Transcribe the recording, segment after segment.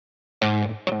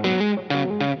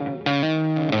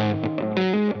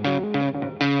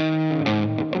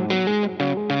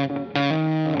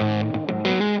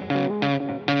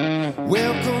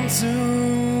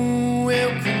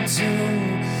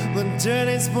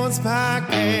Sports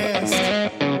Podcast.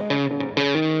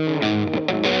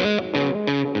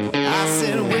 I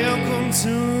said, welcome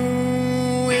to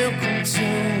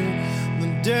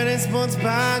the Dirty Sports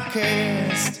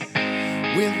Podcast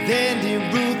with Andy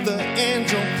Ruther and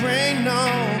Joe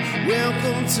Prano.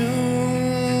 Welcome to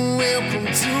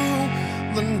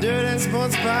the Dirty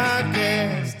Sports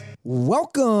Podcast.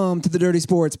 Welcome to the Dirty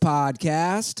Sports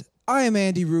Podcast. I am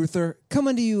Andy Ruther,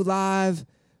 coming to you live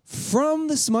from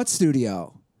the Smut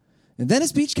Studio in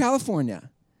Venice Beach, California,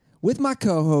 with my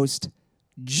co-host,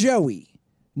 Joey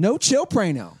No Chill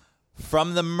Prano.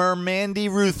 From the Mermandy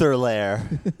Ruther lair.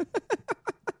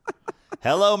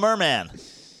 Hello, Merman.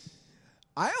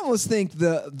 I almost think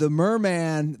the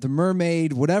merman, the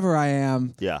mermaid, whatever I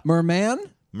am, merman?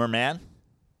 Merman?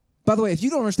 By the way, if you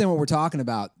don't understand what we're talking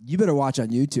about, you better watch on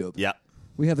YouTube. Yep.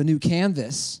 We have a new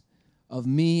canvas of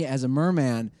me as a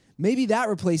merman. Maybe that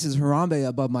replaces Harambe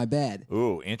above my bed.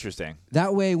 Ooh, interesting.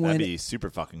 That way, That'd be super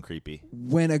fucking creepy.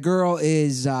 When a girl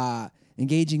is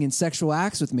engaging in sexual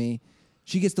acts with me,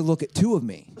 she gets to look at two of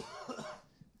me.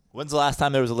 When's the last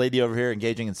time there was a lady over here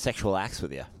engaging in sexual acts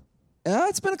with you?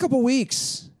 It's been a couple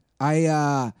weeks.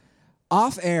 Off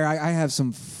air, I have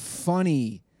some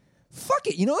funny. Fuck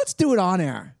it, let's do it on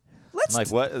air.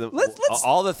 Let's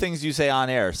all the things you say on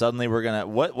air. Suddenly, we're gonna.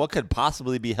 What could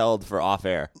possibly be held for off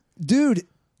air, dude?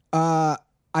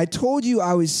 I told you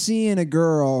I was seeing a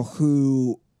girl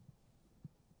who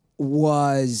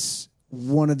was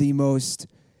one of the most.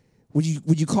 Would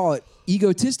you call it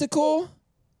egotistical?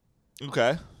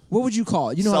 Okay. What would you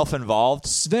call it? Self-involved.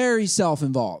 Very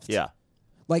self-involved. Yeah.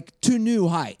 Like to new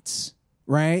heights,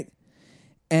 right?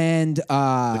 And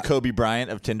the Kobe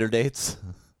Bryant of Tinder dates.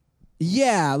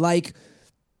 Yeah, like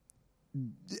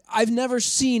I've never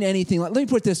seen anything like. Let me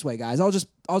put it this way, guys. I'll just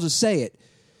say it.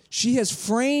 She has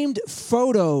framed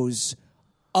photos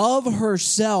of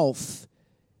herself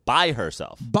by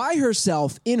herself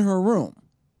in her room.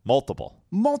 Multiple.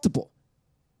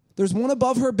 There's one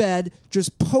above her bed,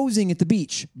 just posing at the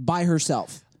beach by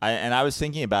herself. I was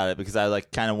thinking about it because I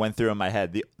kind of went through in my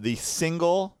head the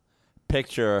single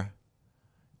picture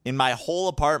in my whole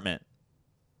apartment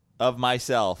of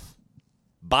myself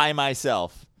by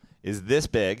myself is this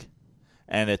big,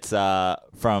 and it's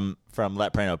from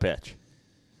Let Prano Pitch.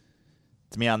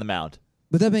 It's me on the mound.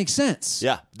 But that makes sense.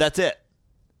 Yeah, that's it.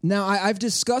 Now, I've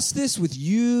discussed this with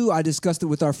you. I discussed it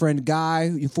with our friend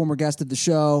Guy, former guest of the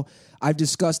show. I've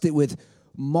discussed it with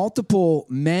multiple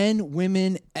men,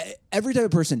 women, every type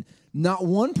of person. Not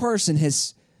one person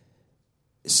has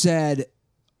said,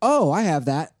 oh, I have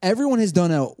that. Everyone has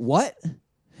done a what?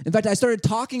 In fact, I started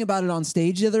talking about it on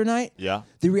stage the other night. Yeah.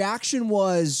 The reaction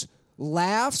was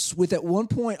laughs with, at one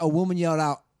point, a woman yelled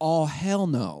out, oh, hell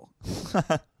no.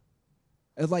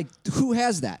 Like, who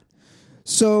has that?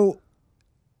 So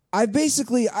I've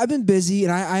been busy,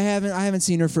 and I haven't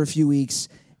seen her for a few weeks,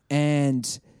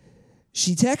 and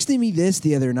she texted me this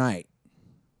the other night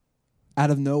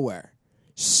out of nowhere.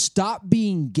 Stop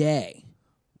being gay.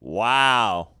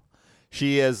 Wow.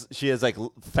 She has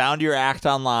found your act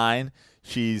online.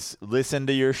 She's listened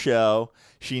to your show.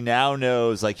 She now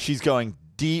knows she's going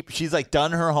deep. She's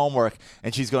done her homework,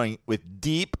 and she's going with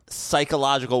deep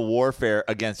psychological warfare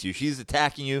against you. She's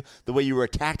attacking you the way you were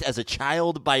attacked as a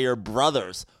child by your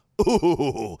brothers.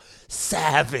 Ooh,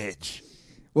 savage.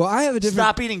 Well, I have a different...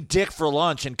 Stop eating dick for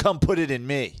lunch and come put it in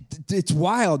me. It's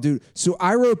wild, dude. So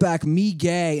I wrote back me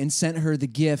gay and sent her the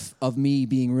gif of me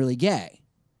being really gay.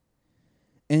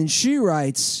 And she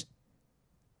writes,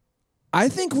 I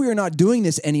think we are not doing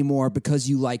this anymore because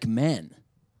you like men.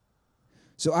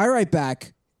 So I write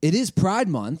back, it is Pride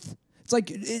Month. It's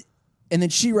and then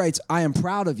she writes, I am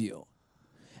proud of you.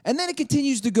 And then it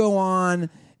continues to go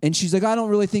on, and she's like, I don't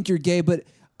really think you're gay, but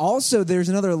also there's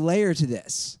another layer to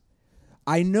this.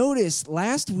 I noticed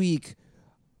last week,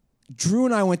 Drew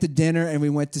and I went to dinner, and we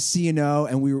went to C&O,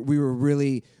 and we were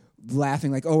really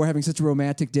laughing, like, oh, we're having such a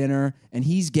romantic dinner, and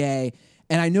he's gay.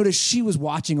 And I noticed she was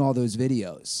watching all those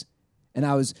videos. And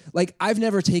I was like, I've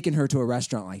never taken her to a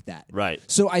restaurant like that. Right.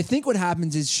 So I think what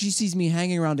happens is she sees me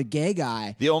hanging around a gay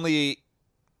guy. The only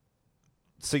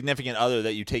significant other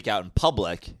that you take out in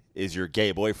public is your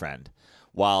gay boyfriend,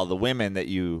 while the women that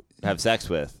you have sex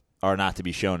with are not to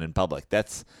be shown in public.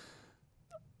 That's...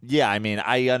 Yeah, I mean,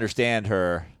 I understand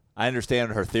her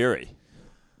theory.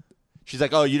 She's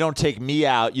like, oh, you don't take me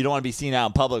out. You don't want to be seen out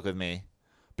in public with me.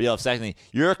 But you'll have sex with me.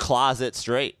 You're a closet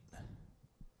straight.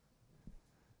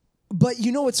 But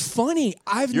you know what's funny?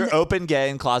 You're open, gay,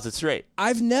 and closet straight.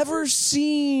 I've never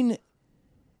seen...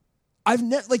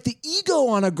 the ego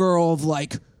on a girl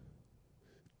of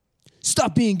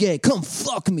stop being gay, come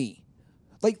fuck me.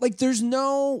 Like there's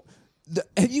no...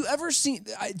 Have you ever seen,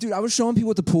 dude? I was showing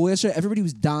people at the pool yesterday. Everybody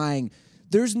was dying.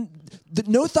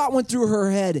 No thought went through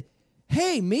her head.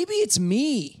 Hey, maybe it's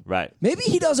me. Right. Maybe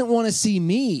he doesn't want to see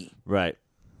me. Right.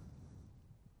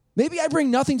 Maybe I bring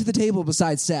nothing to the table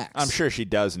besides sex. I'm sure she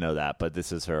does know that, but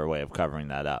this is her way of covering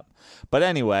that up. But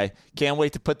anyway, can't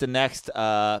wait to put the next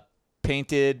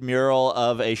painted mural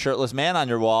of a shirtless man on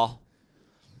your wall.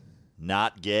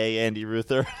 Not gay, Andy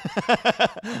Ruther.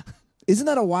 Isn't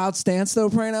that a wild stance, though,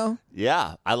 Prano?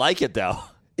 Yeah, I like it, though.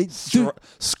 Dude,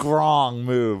 Strong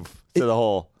move to the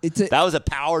hole. That was a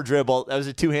power dribble. That was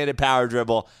a two-handed power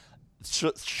dribble.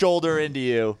 Shoulder into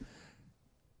you.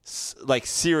 Like,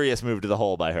 serious move to the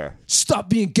hole by her. Stop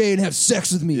being gay and have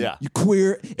sex with me, you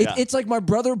queer. It's like my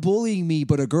brother bullying me,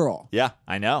 but a girl. Yeah,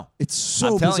 I know. It's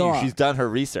so I'm telling bizarre. you, she's done her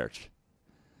research.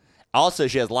 Also,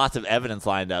 she has lots of evidence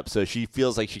lined up, so she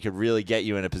feels like she could really get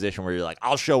you in a position where you're like,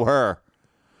 I'll show her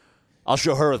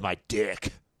with my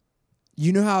dick.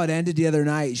 You know how it ended the other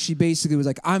night? She basically was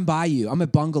like, I'm by you. I'm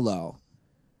at Bungalow.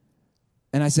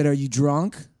 And I said, are you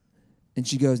drunk? And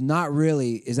she goes, not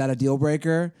really. Is that a deal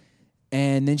breaker?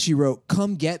 And then she wrote,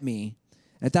 come get me.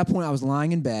 At that point, I was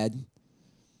lying in bed.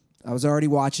 I was already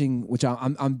watching, which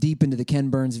I'm deep into the Ken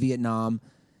Burns Vietnam.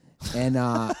 And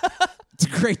it's a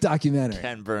great documentary.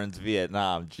 Ken Burns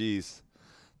Vietnam. Jeez.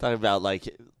 Talking about like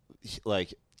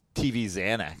TV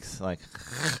Xanax. Like,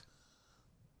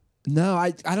 no,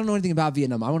 I don't know anything about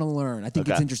Vietnam. I want to learn. I think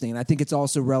it's interesting. And I think it's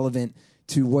also relevant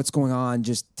to what's going on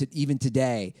even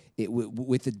today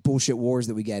with the bullshit wars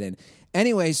that we get in.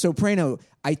 Anyway, so Prano,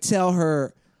 I tell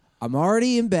her, I'm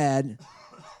already in bed.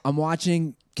 I'm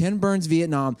watching Ken Burns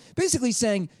Vietnam, basically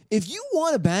saying, if you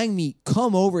want to bang me,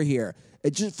 come over here.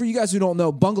 Just for you guys who don't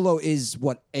know, Bungalow is,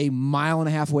 what, a mile and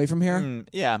a half away from here?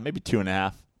 Yeah, maybe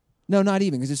 2.5. No, not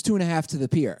even, because it's 2.5 to the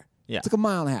pier. Yeah. It's like a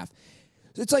mile and a half.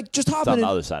 It's like just hopping on the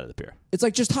other side of the pier. It's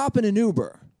like just hopping an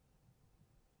Uber.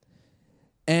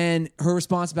 And her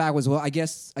response back was, well, I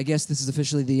guess this is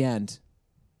officially the end.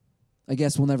 I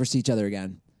guess we'll never see each other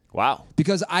again. Wow.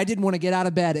 Because I didn't want to get out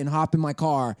of bed and hop in my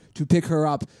car to pick her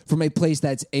up from a place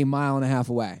that's a mile and a half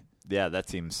away. Yeah, that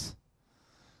seems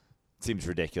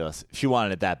ridiculous. If she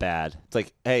wanted it that bad. It's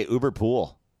like, hey, Uber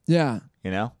pool. Yeah.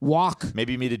 You know? Walk.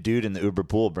 Maybe meet a dude in the Uber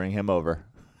pool, bring him over.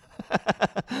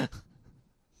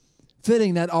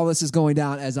 Fitting that all this is going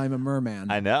down as I'm a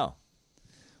merman. I know.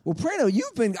 Well, Prano,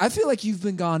 I feel like you've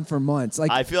been gone for months.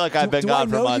 Like, I feel like I've been gone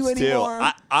for months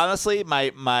too. Honestly,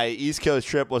 my East Coast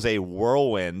trip was a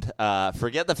whirlwind.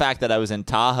 Forget the fact that I was in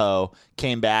Tahoe,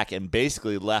 came back, and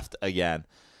basically left again.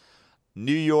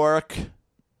 New York,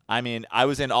 I mean, I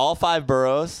was in all 5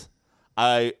 boroughs.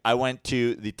 I went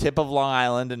to the tip of Long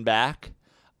Island and back.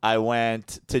 I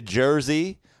went to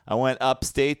Jersey. I went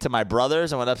upstate to my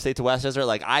brothers. I went upstate to Westchester.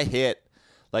 Like, I hit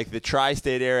like the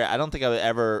tri-state area. I don't think I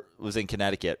ever was in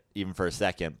Connecticut even for a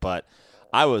second, but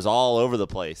I was all over the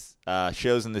place.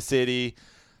 Shows in the city,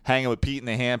 hanging with Pete in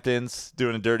the Hamptons,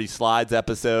 doing a Dirty Slides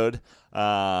episode.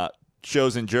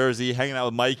 Shows in Jersey, hanging out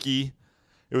with Mikey.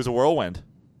 It was a whirlwind.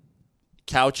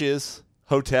 Couches,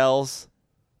 hotels.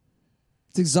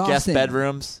 It's exhausting. Guest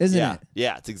bedrooms. Isn't it?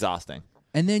 Yeah, it's exhausting.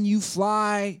 And then you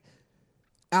fly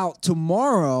out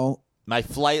tomorrow. My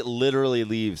flight literally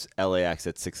leaves LAX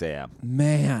at 6 a.m.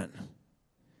 Man,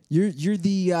 you're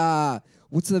the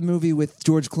what's the movie with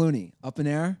George Clooney? Up in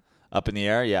Air? Up in the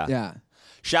Air, yeah. Yeah.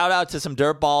 Shout out to some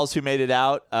dirtballs who made it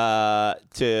out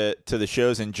to the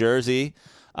shows in Jersey.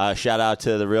 Shout out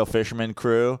to the Real Fisherman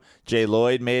crew. Jay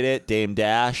Lloyd made it. Dame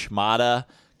Dash, Mata,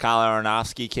 Kyle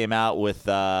Aronofsky came out with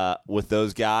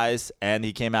those guys, and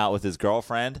he came out with his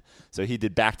girlfriend. So he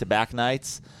did back-to-back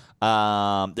nights.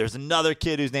 There's another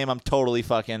kid whose name I'm totally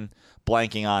fucking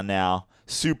blanking on now.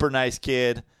 Super nice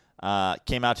kid.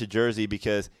 Came out to Jersey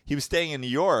because he was staying in New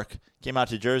York. Came out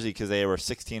to Jersey because they were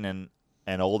 16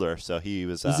 and older. So he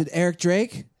was. Is it Eric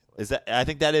Drake? I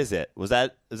think that is it. Is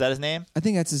that his name? I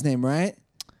think that's his name, right?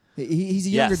 He's a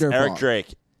younger dirtball. Eric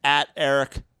Drake at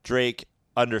Eric Drake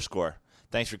 _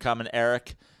 Thanks for coming,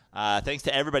 Eric. Thanks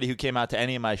to everybody who came out to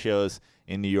any of my shows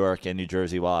in New York and New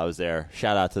Jersey while I was there.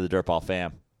 Shout out to the Dirtball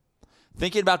fam.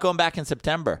 Thinking about going back in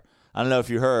September. I don't know if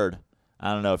you heard.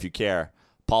 I don't know if you care.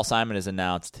 Paul Simon has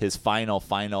announced his final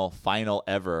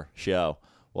ever show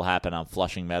will happen on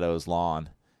Flushing Meadows lawn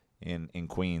in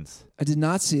Queens. I did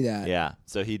not see that. Yeah.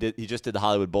 So he just did the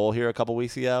Hollywood Bowl here a couple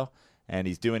weeks ago, and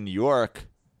he's doing New York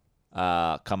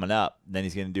coming up. Then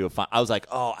he's going to do I was like,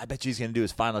 oh, I bet you he's going to do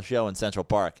his final show in Central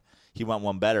Park. He went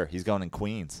one better. He's going in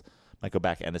Queens. Might go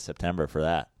back end of September for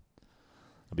that.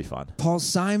 It'll be fun. Paul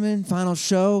Simon, final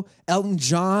show. Elton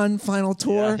John, final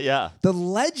tour. Yeah. The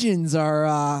legends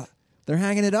are they're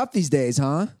hanging it up these days,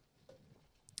 huh?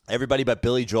 Everybody but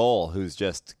Billy Joel, who's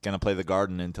just going to play the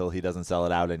Garden until he doesn't sell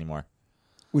it out anymore.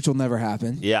 Which will never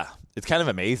happen. Yeah. It's kind of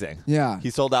amazing. Yeah. He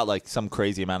sold out like some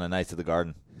crazy amount of nights at the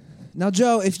Garden. Now,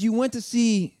 Joe, if you went to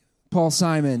see Paul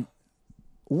Simon,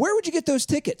 where would you get those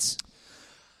tickets?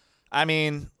 I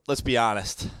mean, let's be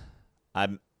honest.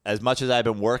 As much as I've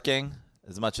been working,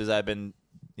 as much as I've been,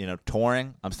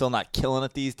 touring, I'm still not killing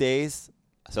it these days.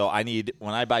 So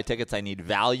when I buy tickets, I need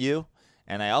value,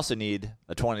 and I also need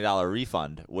a $20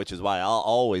 refund, which is why I'll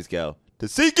always go to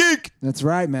SeatGeek. That's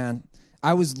right, man.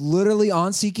 I was literally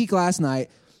on SeatGeek last night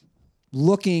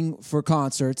looking for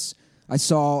concerts. I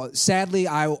saw, sadly,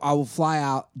 I will fly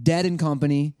out. Dead &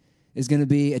 Company is going to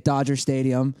be at Dodger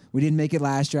Stadium. We didn't make it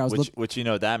last year. Which you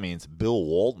know what that means. Bill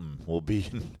Walton will be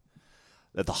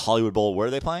at the Hollywood Bowl. Where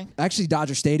are they playing? Actually,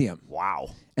 Dodger Stadium. Wow.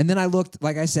 And then I looked,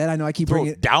 like I said, I know I keep Throw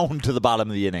bringing it down to the bottom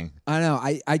of the inning. I know.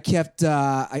 I kept,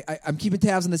 I'm keeping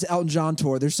tabs on this Elton John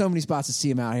tour. There's so many spots to see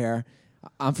him out here.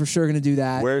 I'm for sure going to do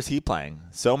that. Where is he playing?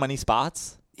 So many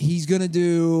spots? He's going to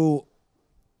do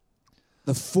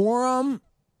the Forum,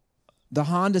 the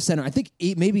Honda Center. I think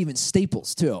maybe even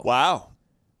Staples, too. Wow.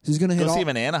 He's going to hit Go all. see him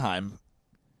in Anaheim.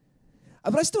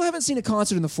 But I still haven't seen a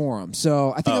concert in the Forum,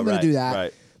 so I think I'm going to do that.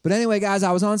 Right. But anyway, guys,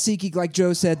 I was on SeatGeek, like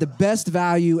Joe said, the best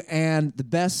value and the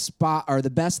best spot, or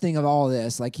the best thing of all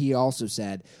this, like he also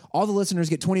said. All the listeners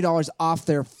get $20 off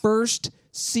their first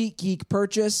SeatGeek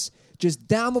purchase. Just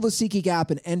download the SeatGeek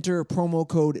app and enter promo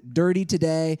code DIRTY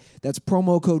today. That's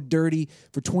promo code DIRTY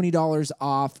for $20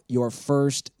 off your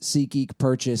first SeatGeek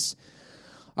purchase.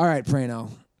 All right, Prano.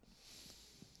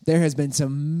 There has been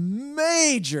some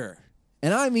major,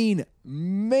 and I mean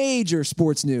major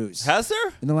sports news. Has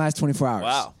there? In the last 24 hours.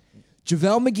 Wow.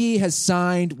 JaVale McGee has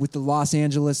signed with the Los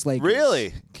Angeles Lakers.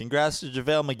 Really? Congrats to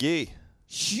JaVale McGee.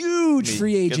 Huge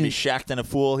free agent. Gonna be shacked in a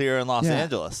fool here in Los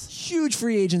Angeles. Huge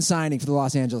free agent signing for the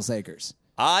Los Angeles Lakers.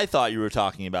 I thought you were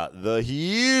talking about the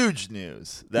huge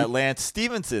news that Lance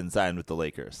Stevenson signed with the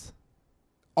Lakers.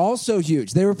 Also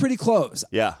huge. They were pretty close.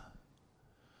 Yeah.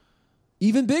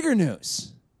 Even bigger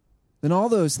news than all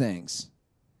those things.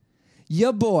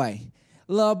 Ya boy,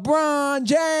 LeBron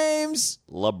James.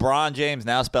 LeBron James,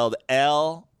 now spelled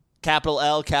capital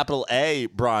L, capital A,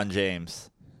 Bron James,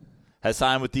 has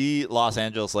signed with the Los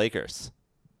Angeles Lakers.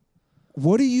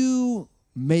 What do you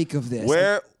make of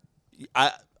this?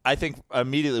 I think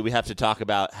immediately we have to talk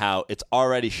about how it's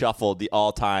already shuffled the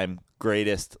all-time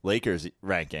greatest Lakers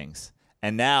rankings.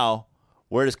 And now,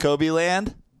 where does Kobe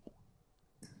land?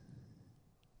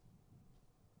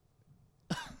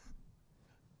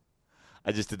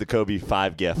 I just did the Kobe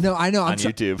 5 gif. No, I know. On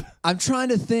YouTube. I'm trying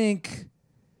to think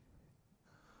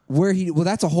where he. Well,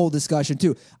 that's a whole discussion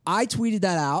too. I tweeted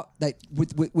that out that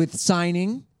with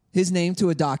signing his name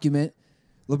to a document,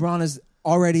 LeBron is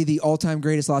already the all-time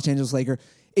greatest Los Angeles Laker.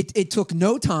 It took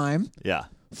no time. Yeah.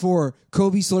 For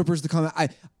Kobe Slurpers to come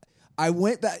out. I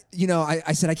went back.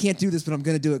 I said I can't do this, but I'm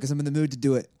going to do it because I'm in the mood to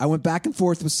do it. I went back and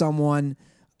forth with someone,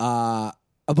 a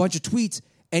bunch of tweets,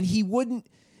 and he wouldn't.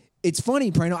 It's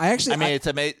funny, Prano. It's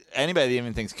amazing. Anybody that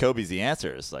even thinks Kobe's the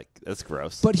answer is like, that's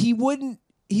gross. But he wouldn't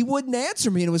answer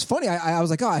me, and it was funny. I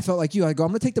was like, I felt like you. I go, I'm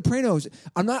going to take the Pranos.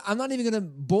 I'm not even going to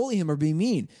bully him or be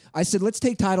mean. I said, let's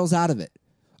take titles out of it.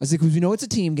 I said, because we know it's a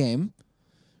team game,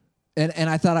 and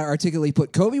I thought I articulately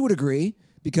put Kobe would agree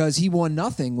because he won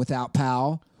nothing without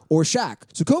Powell or Shaq.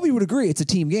 So Kobe would agree it's a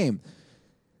team game.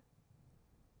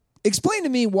 Explain to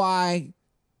me why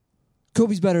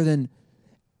Kobe's better than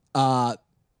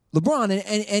LeBron,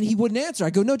 and he wouldn't answer. I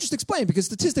go, no, just explain, because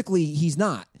statistically he's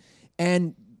not.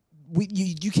 And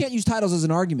you can't use titles as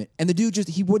an argument. And the dude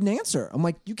he wouldn't answer. I'm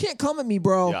like, you can't come at me,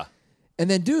 bro. Yeah. And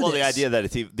then do this.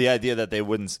 The idea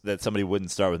that somebody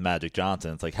wouldn't start with Magic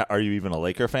Johnson. It's like, are you even a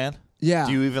Laker fan? Yeah.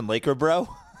 Do you even Laker, bro?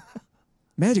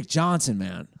 Magic Johnson,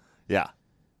 man. Yeah.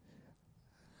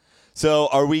 So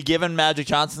are we giving Magic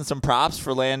Johnson some props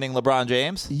for landing LeBron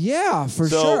James? Yeah, for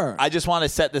sure. I just want to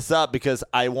set this up because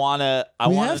I want to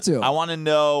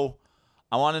know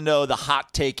the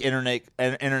hot take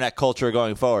internet culture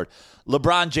going forward.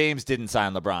 LeBron James didn't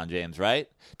sign LeBron James, right?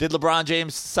 Did LeBron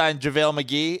James sign JaVale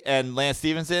McGee and Lance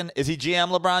Stevenson? Is he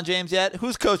GM LeBron James yet?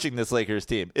 Who's coaching this Lakers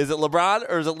team? Is it LeBron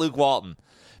or is it Luke Walton?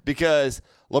 Because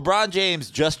LeBron James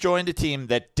just joined a team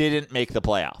that didn't make the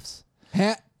playoffs.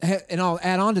 And I'll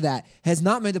add on to that, has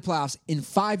not made the playoffs in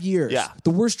 5 years. Yeah. The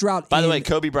worst drought. By the way,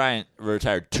 Kobe Bryant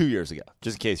retired 2 years ago,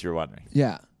 just in case you were wondering.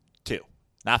 Yeah. 2.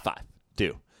 Not 5.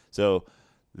 2. So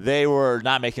they were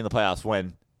not making the playoffs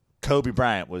when Kobe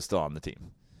Bryant was still on the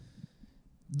team.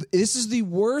 This is the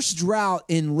worst drought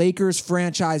in Lakers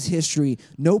franchise history.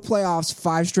 No playoffs,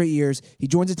 5 straight years. He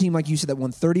joins a team, like you said, that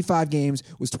won 35 games,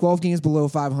 was 12 games below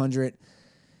 500.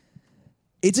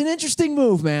 It's an interesting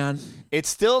move, man. It's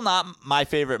still not my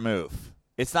favorite move.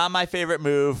 It's not my favorite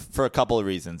move for a couple of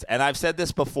reasons. And I've said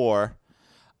this before.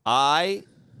 I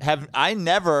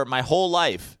never, my whole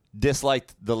life,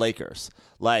 disliked the Lakers.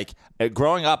 Like,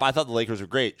 growing up, I thought the Lakers were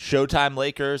great. Showtime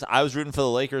Lakers. I was rooting for the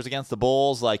Lakers against the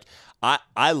Bulls. Like,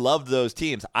 I loved those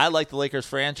teams. I like the Lakers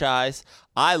franchise.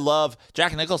 I love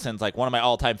Jack Nicholson's like one of my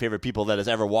all-time favorite people that has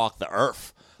ever walked the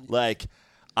earth. Like,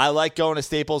 I like going to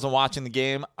Staples and watching the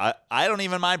game. I don't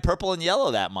even mind purple and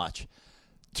yellow that much.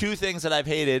 Two things that I've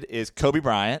hated is Kobe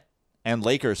Bryant and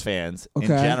Lakers fans in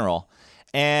general.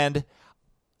 And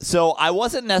so I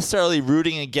wasn't necessarily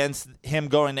rooting against him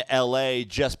going to L.A.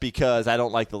 just because I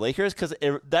don't like the Lakers, because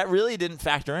that really didn't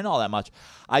factor in all that much.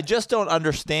 I just don't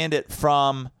understand it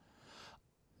from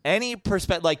any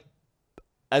perspective. Like,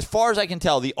 as far as I can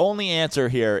tell, the only answer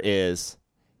here is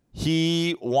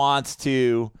he wants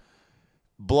to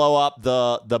blow up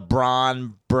the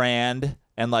Bron brand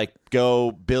and like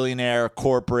go billionaire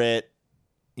corporate.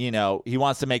 You know, he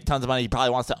wants to make tons of money. He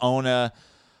probably wants to own a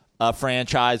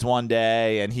franchise one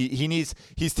day, and he's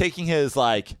taking his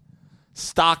like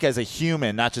stock as a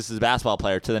human, not just as a basketball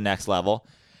player, to the next level.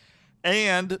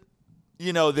 And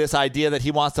you know, this idea that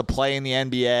he wants to play in the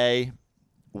NBA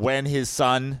when his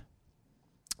son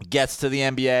gets to the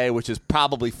NBA, which is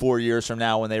probably 4 years from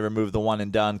now when they remove the one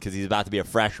and done, because he's about to be a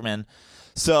freshman.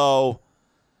 So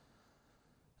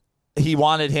he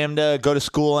wanted him to go to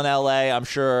school in L.A. I'm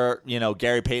sure, you know,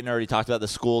 Gary Payton already talked about the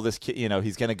school this kid, you know,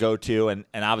 he's going to go to, and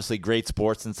obviously great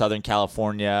sports in Southern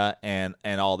California and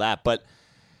all that. But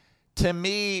to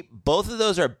me, both of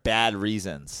those are bad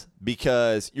reasons,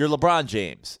 because you're LeBron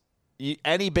James.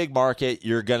 Any big market,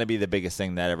 you're going to be the biggest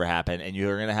thing that ever happened, and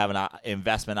you're going to have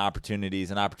investment opportunities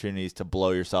and opportunities to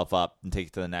blow yourself up and take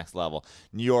it to the next level.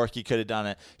 New York, he could have done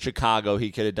it. Chicago,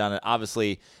 he could have done it.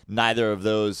 Obviously, neither of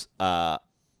those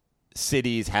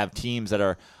cities have teams that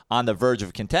are on the verge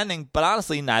of contending, but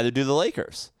honestly, neither do the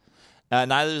Lakers.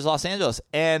 Neither does Los Angeles.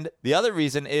 And the other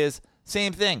reason is,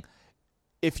 same thing.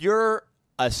 If you're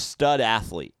a stud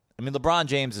athlete, I mean, LeBron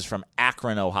James is from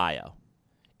Akron, Ohio.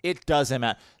 It doesn't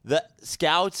matter. The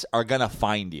scouts are going to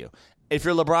find you. If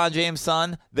you're LeBron James'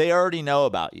 son, they already know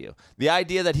about you. The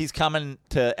idea that he's coming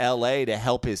to L.A. to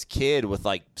help his kid with,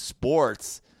 like,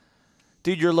 sports,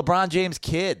 dude, you're LeBron James'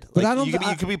 kid. But like, I don't. You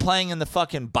could be playing in the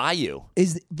fucking bayou.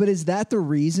 Is that the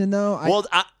reason though?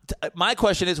 My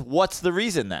question is, what's the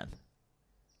reason then?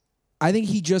 I think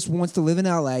he just wants to live in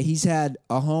L.A. He's had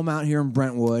a home out here in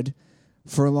Brentwood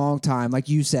for a long time, like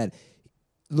you said.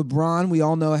 LeBron, we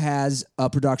all know, has a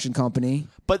production company.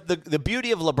 But the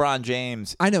beauty of LeBron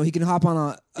James... I know, he can hop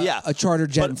on a charter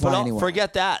jet and fly anywhere.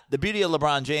 Forget that. The beauty of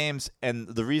LeBron James, and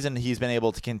the reason he's been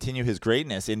able to continue his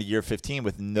greatness into year 15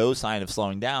 with no sign of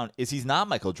slowing down, is he's not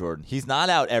Michael Jordan. He's not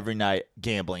out every night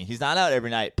gambling. He's not out every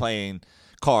night playing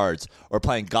cards or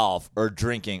playing golf or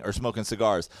drinking or smoking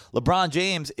cigars. LeBron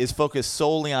James is focused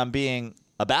solely on being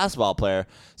a basketball player.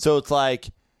 So it's like...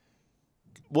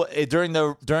 during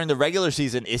the regular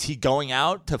season, is he going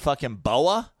out to fucking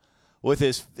BOA with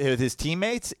his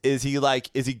teammates? Is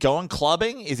he going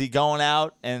clubbing? Is he going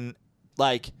out and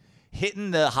like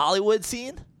hitting the Hollywood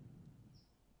scene?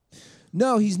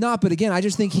 No, he's not. But again, I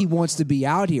just think he wants to be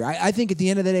out here. I think at the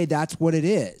end of the day, that's what it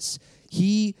is.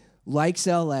 He likes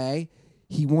LA.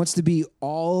 He wants to be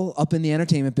all up in the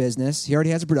entertainment business. He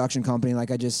already has a production company,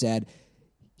 like I just said.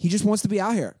 He just wants to be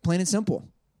out here, plain and simple.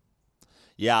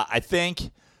 Yeah, I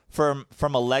think from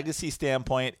a legacy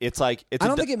standpoint, it's like... I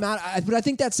don't think it matters, but I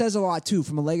think that says a lot, too,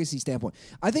 from a legacy standpoint.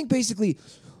 I think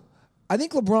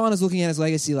LeBron is looking at his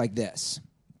legacy like this.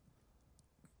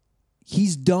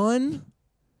 He's done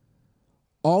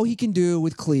all he can do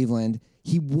with Cleveland.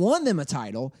 He won them a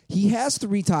title. He has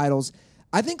 3 titles.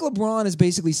 I think LeBron is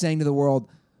basically saying to the world,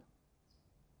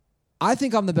 I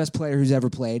think I'm the best player who's ever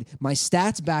played. My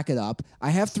stats back it up. I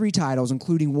have 3 titles,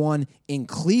 including one in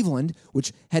Cleveland,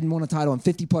 which hadn't won a title in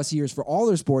 50-plus years for all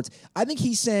their sports. I think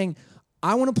he's saying,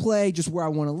 I want to play just where I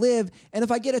want to live, and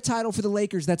if I get a title for the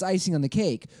Lakers, that's icing on the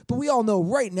cake. But we all know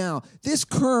right now, this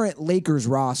current Lakers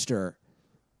roster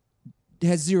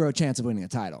has 0 chance of winning a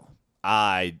title.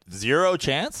 0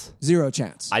 chance? 0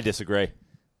 chance. I disagree.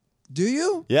 Do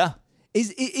you? Yeah.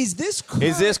 Is this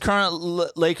current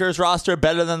Lakers roster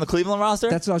better than the Cleveland roster?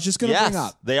 That's what I was just going to bring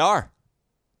up. They are.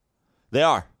 They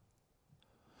are.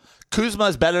 Kuzma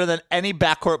is better than any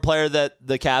backcourt player that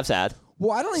the Cavs had.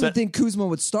 Well, I don't even think Kuzma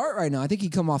would start right now. I think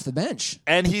he'd come off the bench.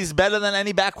 And he's better than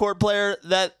any backcourt player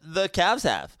that the Cavs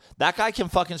have. That guy can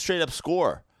fucking straight up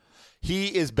score. He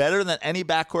is better than any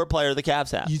backcourt player the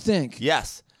Cavs have. You think?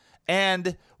 Yes.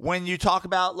 And when you talk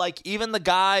about, like, even the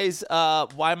guys,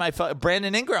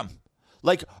 Brandon Ingram.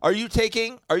 Like, are you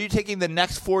taking the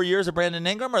next 4 years of Brandon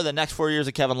Ingram or the next 4 years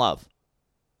of Kevin Love?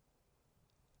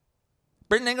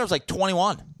 Brandon Ingram's like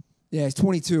 21. Yeah, he's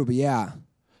 22, but yeah.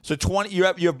 So you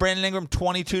have Brandon Ingram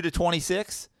 22 to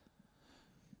 26,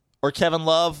 or Kevin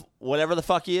Love, whatever the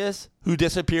fuck he is, who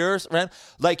disappears. Right?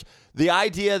 Like the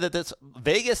idea that this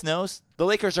Vegas knows the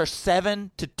Lakers are 7-2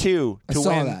 to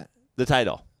win the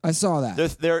title. I saw that.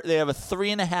 They have a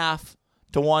 3.5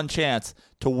 to 1 chance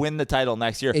to win the title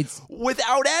next year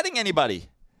without adding anybody.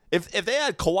 If they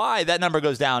had Kawhi, that number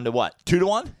goes down to what, 2 to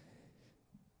 1?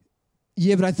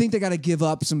 Yeah, but I think they got to give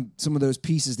up some of those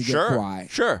pieces to get Kawhi.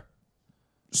 Sure.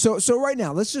 So right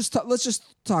now, let's just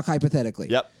talk hypothetically.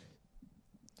 Yep.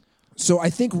 So I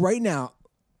think right now,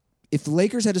 if the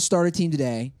Lakers had to start a team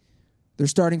today, their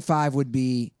starting 5 would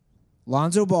be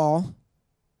Lonzo Ball,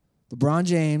 LeBron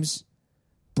James,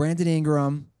 Brandon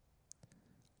Ingram.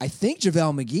 I think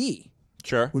JaVale McGee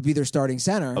would be their starting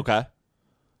center. Okay.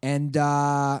 And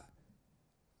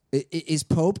is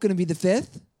Pope going to be the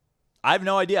 5th? I have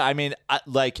no idea. I mean,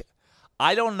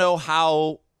 I don't know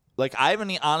how. Like, I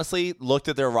haven't honestly looked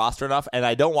at their roster enough, and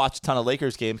I don't watch a ton of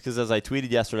Lakers games because, as I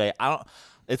tweeted yesterday,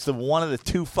 it's one of the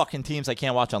 2 fucking teams I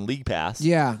can't watch on League Pass.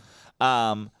 Yeah.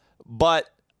 But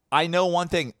I know one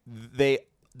thing.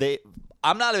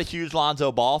 I'm not a huge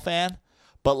Lonzo Ball fan,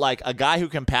 but like a guy who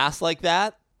can pass like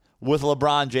that with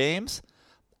LeBron James.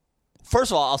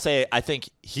 First of all, I'll say I think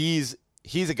he's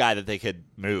a guy that they could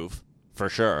move for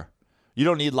sure. You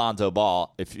don't need Lonzo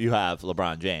Ball if you have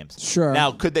LeBron James. Sure.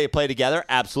 Now, could they play together?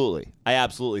 Absolutely. I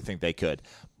absolutely think they could.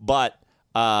 But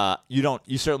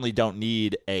you certainly don't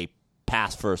need a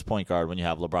pass first point guard when you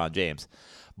have LeBron James.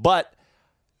 But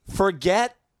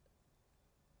forget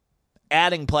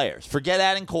adding players. Forget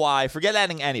adding Kawhi. Forget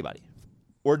adding anybody.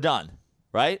 We're done,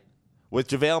 right? With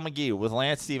JaVale McGee, with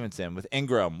Lance Stevenson, with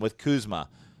Ingram, with Kuzma.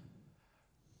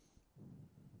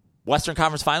 Western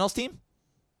Conference Finals team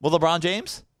with LeBron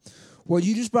James? Well,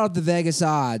 you just brought up the Vegas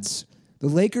odds. The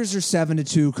Lakers are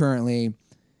 7-2 currently.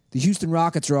 The Houston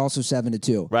Rockets are also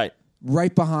 7-2. Right.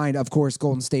 Right behind, of course,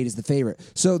 Golden State is the favorite.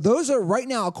 So those are, right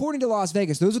now, according to Las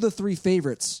Vegas, those are the 3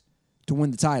 favorites to win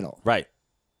the title. Right.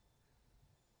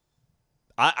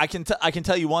 I can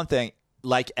tell you one thing.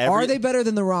 Are they better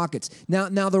than the Rockets?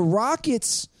 Now the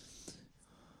Rockets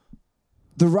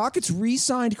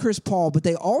re-signed Chris Paul, but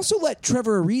they also let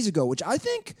Trevor Ariza go, which I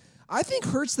think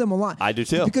hurts them a lot. I do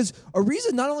too. Because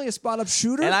Ariza not only a spot-up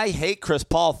shooter, and I hate Chris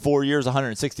Paul. 4 years,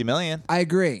 $160 million. I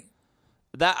agree.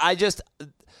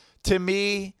 To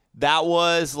me, that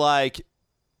was like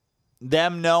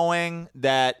them knowing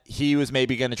that he was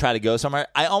maybe going to try to go somewhere.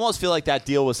 I almost feel like that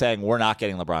deal was saying we're not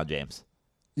getting LeBron James.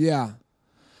 Yeah.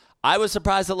 I was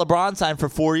surprised that LeBron signed for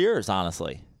 4 years,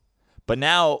 honestly. But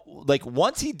now, like,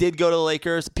 once he did go to the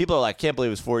Lakers, people are like, can't believe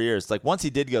it was 4 years. Like, once he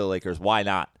did go to the Lakers, why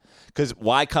not? Because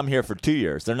why come here for 2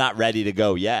 years? They're not ready to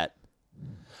go yet.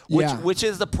 Which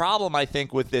is the problem, I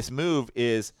think, with this move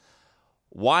is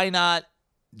why not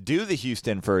do the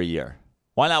Houston for a year?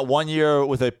 Why not 1 year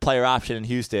with a player option in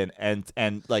Houston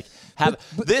and like have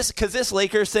this? Because this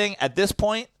Lakers thing at this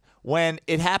point, when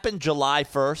it happened July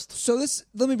 1st. So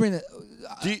let me bring that.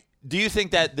 Do you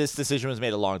think that this decision was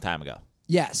made a long time ago?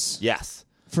 Yes. Yes.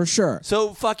 For sure.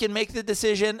 So fucking make the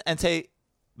decision and say,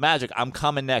 Magic, I'm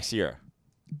coming next year.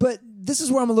 But this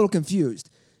is where I'm a little confused.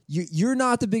 You're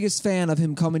not the biggest fan of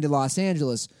him coming to Los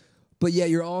Angeles, but yet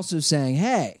you're also saying,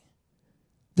 hey,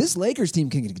 this Lakers team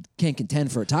can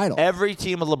contend for a title. Every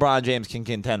team with LeBron James can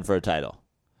contend for a title.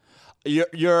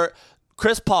 You're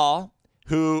Chris Paul,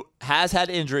 who has had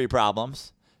injury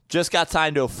problems, just got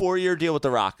signed to a 4-year deal with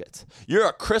the Rockets. You're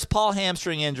a Chris Paul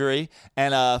hamstring injury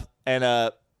and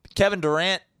a Kevin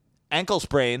Durant ankle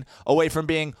sprain away from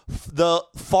being the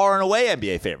far and away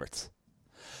NBA favorites.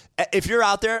 If you're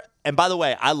out there, and by the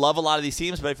way, I love a lot of these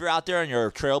teams, but if you're out there and you're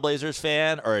a Trailblazers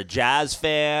fan or a Jazz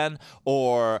fan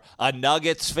or a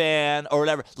Nuggets fan or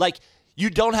whatever, like, you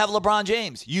don't have LeBron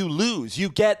James. You lose. You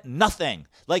get nothing.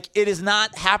 Like, it is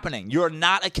not happening. You're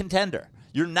not a contender.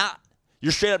 You're not.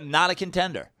 You're straight up not a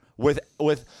contender with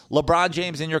LeBron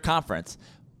James in your conference,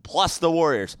 plus the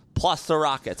Warriors, plus the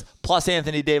Rockets, plus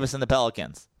Anthony Davis and the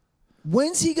Pelicans.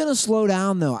 When's he going to slow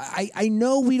down, though? I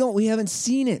know we haven't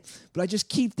seen it, but I just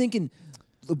keep thinking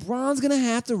LeBron's going to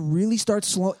have to really start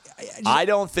slow. I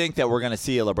don't think that we're going to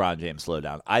see a LeBron James slow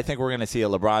down. I think we're going to see a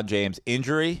LeBron James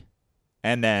injury,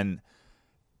 and then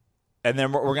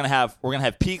we're going to have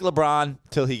peak LeBron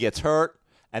till he gets hurt,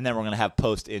 and then we're going to have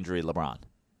post injury LeBron,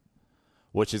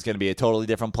 which is going to be a totally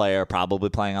different player, probably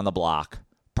playing on the block,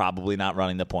 probably not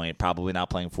running the point, probably not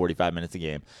playing 45 minutes a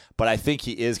game. But I think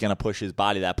he is going to push his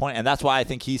body to that point, and that's why I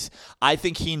think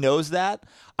he knows that.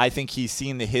 I think he's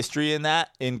seen the history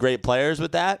in great players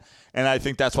with that, and I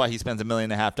think that's why he spends $1.5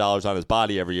 million on his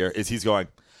body every year. Is he's going,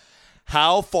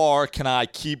 how far can I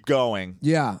keep going?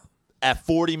 Yeah. At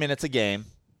 40 minutes a game,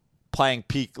 playing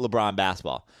peak LeBron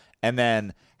basketball, and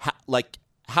then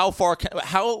how far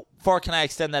can I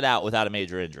extend that out without a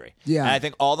major injury? Yeah. And I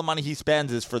think all the money he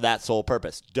spends is for that sole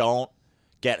purpose. Don't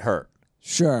get hurt.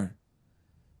 Sure.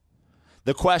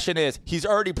 The question is, he's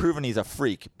already proven he's a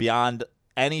freak beyond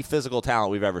any physical talent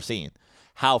we've ever seen.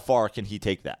 How far can he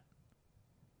take that?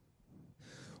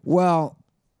 Well,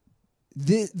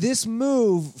 this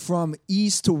move from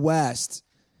East to West,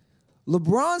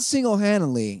 LeBron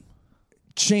single-handedly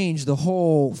changed the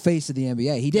whole face of the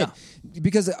NBA. He did.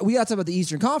 Because we got to talk about the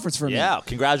Eastern Conference for a minute. Yeah,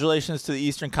 congratulations to the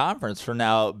Eastern Conference for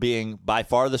now being by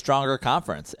far the stronger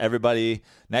conference. Everybody,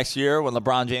 next year when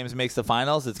LeBron James makes the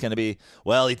finals, it's going to be,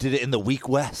 well, he did it in the weak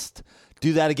West.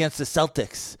 Do that against the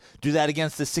Celtics. Do that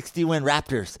against the 60-win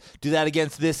Raptors. Do that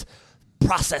against this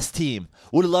process team.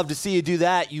 Would have loved to see you do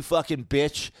that, you fucking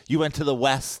bitch. You went to the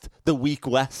West, the weak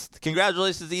West.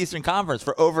 Congratulations to the Eastern Conference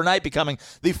for overnight becoming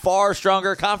the far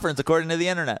stronger conference, according to the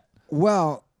internet.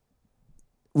 Well,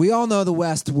 we all know the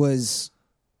West was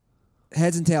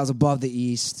heads and tails above the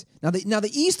East. Now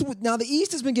the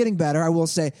East has been getting better. I will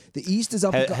say the East is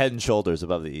up. Head and shoulders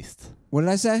above the East. What did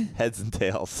I say? Heads and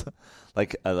tails.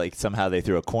 like somehow they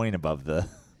threw a coin above the.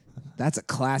 That's a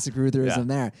classic Rutherism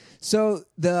there. So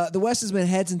the West has been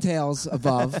heads and tails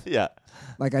above. Yeah.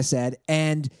 Like I said,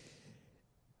 and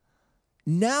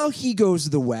now he goes to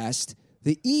the West.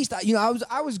 The East,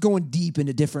 I was going deep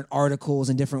into different articles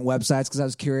and different websites because I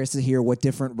was curious to hear what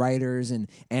different writers and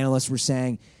analysts were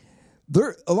saying.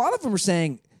 A lot of them were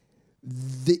saying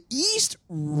the East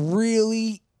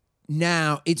really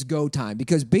now it's go time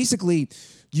because basically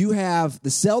you have the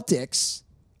Celtics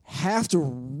have to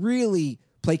really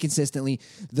play consistently.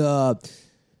 The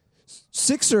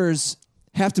Sixers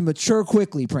have to mature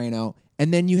quickly, Prano,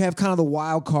 and then you have kind of the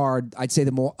wild card. I'd say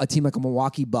a team like the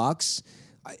Milwaukee Bucks.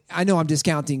 I know I'm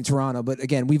discounting Toronto, but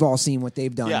again, we've all seen what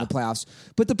they've done in the playoffs.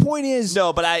 But the point is,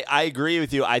 no. But I agree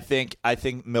with you. I think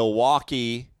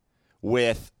Milwaukee,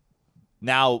 with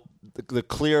now the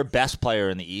clear best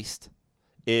player in the East,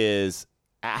 has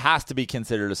to be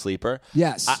considered a sleeper.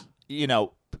 Yes,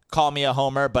 call me a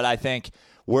homer, but I think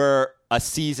we're a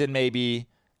season maybe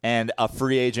and a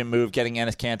free agent move, getting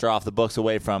Enes Kanter off the books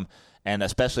away from. And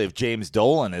especially if James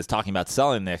Dolan is talking about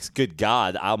selling the Knicks, good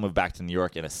God, I'll move back to New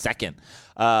York in a second.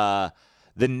 The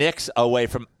Knicks away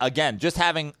from, again, just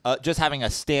having a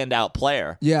standout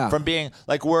player. Yeah. From being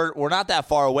like we're not that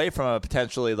far away from a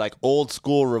potentially like old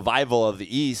school revival of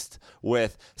the East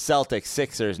with Celtics,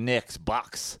 Sixers, Knicks,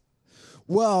 Bucks.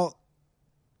 Well,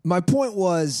 my point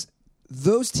was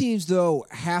those teams though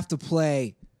have to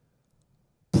play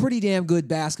pretty damn good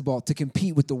basketball to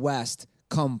compete with the West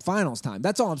come finals time.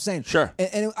 That's all I'm saying. Sure.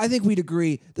 And I think we'd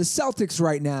agree the Celtics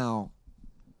right now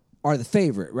are the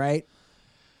favorite, right?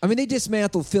 I mean, they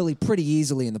dismantled Philly pretty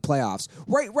easily in the playoffs.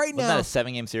 Right now. Wasn't that a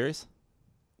 7-game series?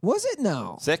 Was it?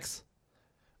 No. 6?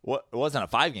 What? It wasn't a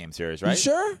 5-game series, right? You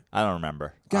sure? I don't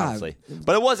remember, God. honestly.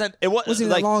 But it wasn't Wasn't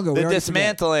like that long ago. The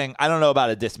dismantling. I don't know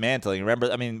about a dismantling.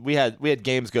 Remember, I mean, we had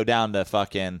games go down to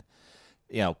fucking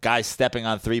guys stepping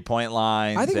on 3-point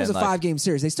lines. I think it was a 5-game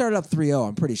series. They started up 3-0,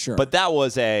 I'm pretty sure. But I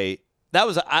would say that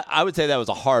was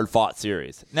a hard-fought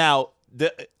series. Now,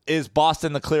 is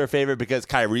Boston the clear favorite because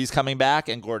Kyrie's coming back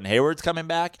and Gordon Hayward's coming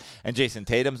back and Jason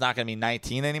Tatum's not going to be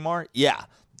 19 anymore? Yeah,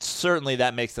 certainly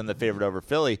that makes them the favorite over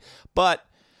Philly. But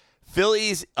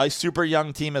Philly's a super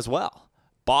young team as well.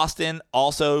 Boston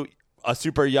also a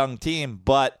super young team,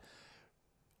 but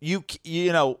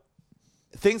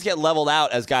things get leveled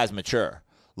out as guys mature.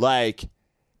 Like,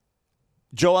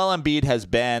 Joel Embiid has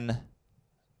been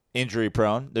injury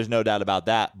prone. There's no doubt about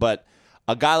that. But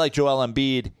a guy like Joel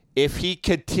Embiid, if he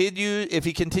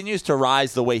continues to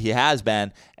rise the way he has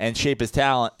been and shape his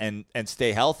talent and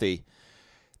stay healthy,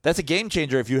 that's a game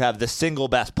changer if you have the single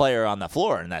best player on the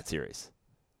floor in that series.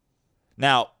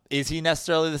 Now, is he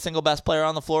necessarily the single best player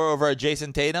on the floor over a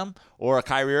Jason Tatum or a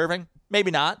Kyrie Irving?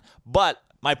 Maybe not. But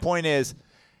my point is,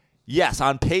 yes,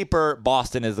 on paper,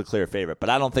 Boston is the clear favorite, but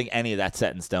I don't think any of that's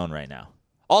set in stone right now.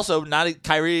 Also,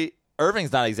 Kyrie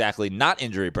Irving's not exactly not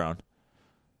injury prone.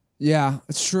 Yeah,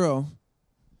 it's true.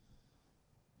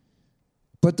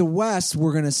 But the West,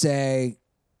 we're going to say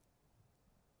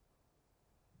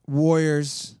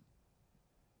Warriors.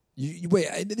 Wait,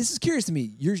 this is curious to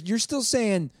me. You're still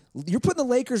saying you're putting the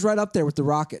Lakers right up there with the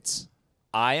Rockets.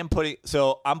 I'm putting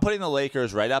the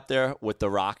Lakers right up there with the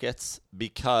Rockets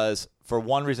because for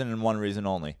one reason and one reason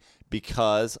only,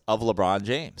 because of LeBron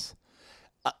James.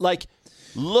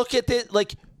 Look at it.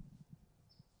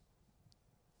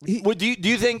 Do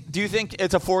you think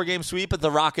it's a 4-game sweep if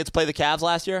the Rockets play the Cavs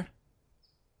last year?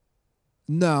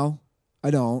 No,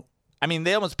 I don't. I mean,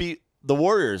 they almost beat the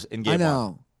Warriors in game 1. I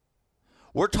know.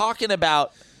 We're talking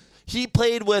about he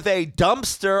played with a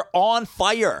dumpster on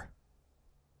fire.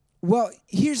 Well,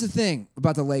 here's the thing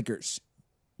about the Lakers.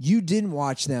 You didn't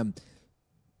watch them.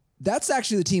 That's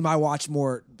actually the team I watch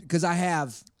more because I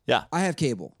have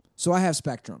cable. So I have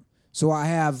Spectrum. So I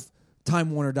have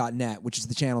TimeWarner.net, which is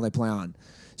the channel they play on.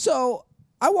 So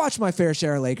I watched my fair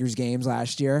share of Lakers games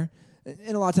last year.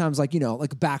 And a lot of times,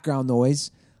 like background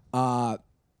noise.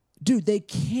 Dude, they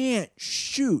can't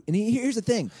shoot. And here's the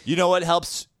thing. You know what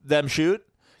helps them shoot?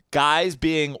 Guys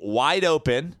being wide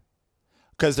open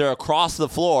because they're across the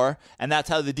floor, and that's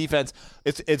how the defense –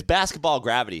 it's basketball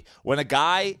gravity. When a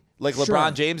guy like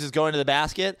LeBron James is going to the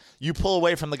basket, you pull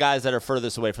away from the guys that are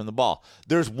furthest away from the ball.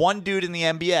 There's one dude in the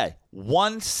NBA,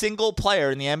 one single player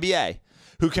in the NBA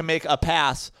who can make a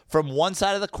pass from one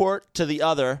side of the court to the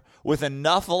other with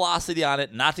enough velocity on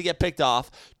it not to get picked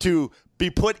off to be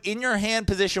put in your hand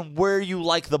position where you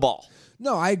like the ball.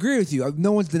 No, I agree with you.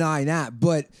 No one's denying that,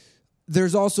 but –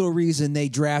 there's also a reason they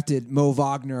drafted Mo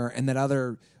Wagner and that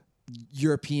other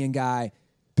European guy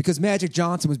because Magic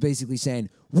Johnson was basically saying,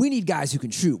 we need guys who can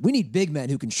shoot. We need big men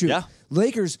who can shoot. Yeah.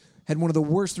 Lakers had one of the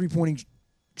worst three-point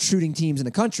shooting teams in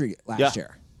the country last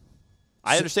year.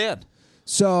 I understand.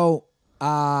 So,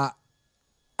 I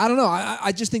don't know.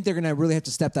 I just think they're going to really have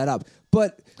to step that up.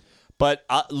 But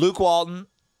Luke Walton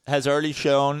has already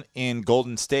shown in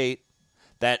Golden State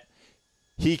that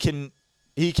he can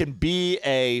be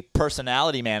a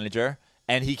personality manager,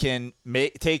 and he can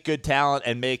take good talent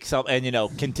and make some, and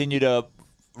continue to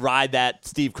ride that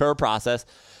Steve Kerr process.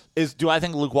 Do I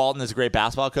think Luke Walton is a great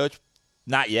basketball coach?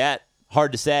 Not yet.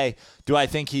 Hard to say. Do I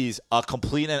think he's a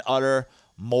complete and utter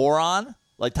moron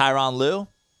like Tyronn Lue?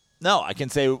 No, I can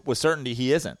say with certainty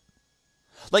he isn't.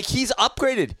 He's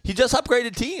upgraded. He just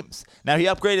upgraded teams. Now he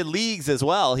upgraded leagues as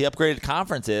well. He upgraded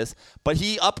conferences, but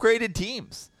he upgraded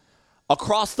teams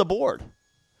across the board.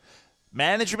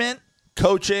 Management,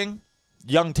 coaching,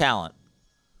 young talent,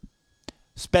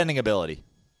 spending ability.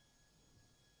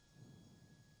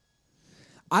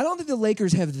 I don't think the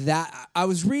Lakers have that. I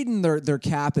was reading their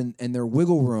cap and their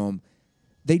wiggle room.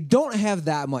 They don't have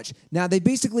that much. Now,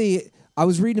 I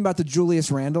was reading about the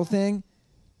Julius Randle thing.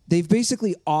 They've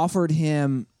basically offered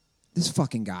him this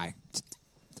fucking guy.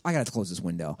 I got to close this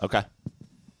window. Okay.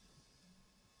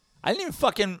 I didn't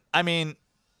even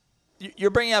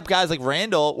you're bringing up guys like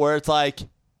Randall where it's like,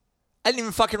 I didn't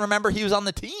even fucking remember he was on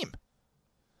the team.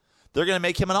 They're going to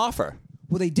make him an offer.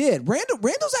 Well, they did.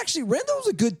 Randall's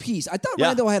a good piece. I thought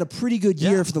Randall had a pretty good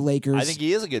year for the Lakers. I think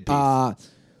he is a good piece.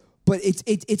 But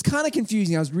it's kind of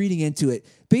confusing. I was reading into it.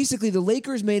 Basically, the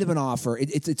Lakers made him an offer.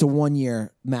 It's a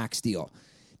 1-year max deal.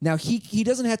 Now, he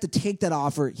doesn't have to take that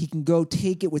offer. He can go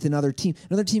take it with another team.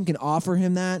 Another team can offer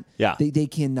him that. Yeah. They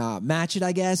can match it,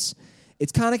 I guess.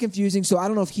 It's kind of confusing, so I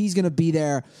don't know if he's going to be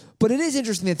there. But it is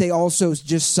interesting that they also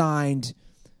just signed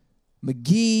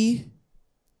McGee,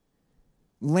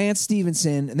 Lance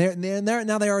Stevenson, and they're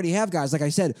now they already have guys. Like I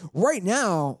said, right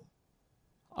now,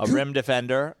 a rim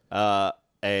defender, a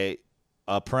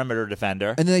perimeter defender,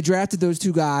 and then they drafted those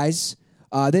two guys.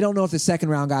 They don't know if the second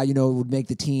round guy, would make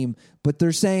the team, but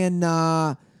they're saying,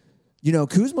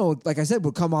 Kuzma, like I said,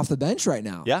 would come off the bench right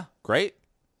now. Yeah, great.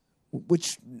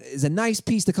 Which is a nice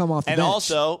piece to come off the bench. And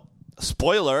also,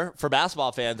 spoiler for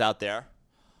basketball fans out there,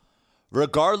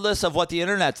 regardless of what the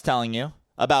internet's telling you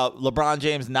about LeBron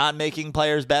James not making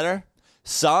players better,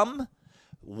 some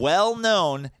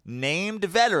well-known named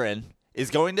veteran is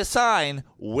going to sign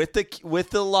with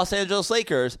the Los Angeles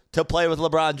Lakers to play with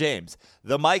LeBron James.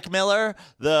 The Mike Miller,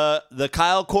 the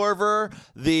Kyle Korver,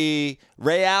 the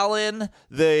Ray Allen,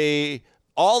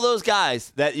 all those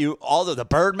guys the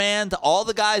Birdman, all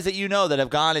the guys that that have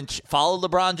gone and followed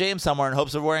LeBron James somewhere in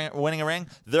hopes of winning a ring,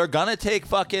 they're going to take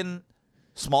fucking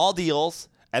small deals,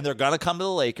 and they're going to come to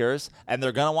the Lakers, and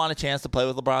they're going to want a chance to play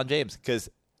with LeBron James because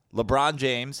LeBron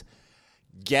James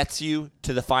gets you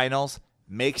to the finals,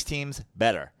 makes teams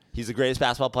better. He's the greatest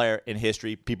basketball player in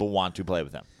history. People want to play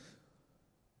with him.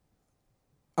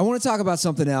 I want to talk about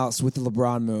something else with the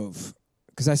LeBron move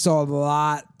because I saw a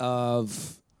lot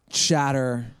of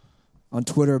chatter on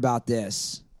Twitter about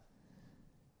this.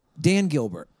 Dan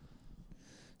Gilbert.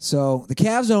 So the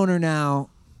Cavs owner now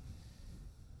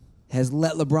has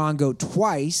let LeBron go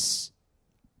twice,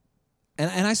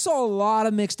 and I saw a lot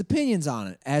of mixed opinions on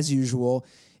it, as usual.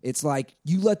 It's like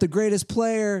you let the greatest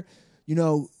player,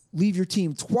 leave your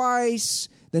team twice.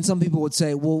 Then some people would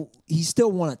say, well, he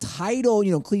still won a title.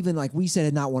 Cleveland, like we said,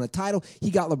 had not won a title.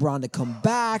 He got LeBron to come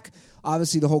back.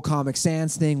 Obviously, the whole Comic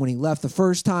Sans thing when he left the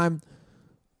first time.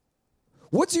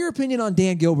 What's your opinion on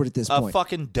Dan Gilbert at this point?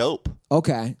 Fucking dope.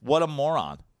 Okay. What a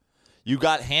moron. You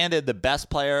got handed the best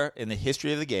player in the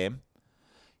history of the game.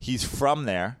 He's from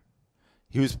there.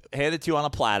 He was handed to you on a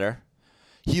platter.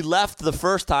 He left the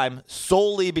first time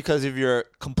solely because of your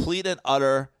complete and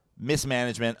utter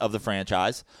mismanagement of the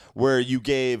franchise, where you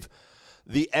gave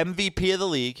the MVP of the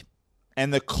league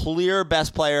and the clear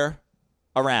best player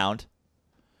around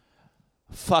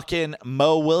fucking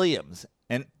Mo Williams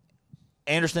and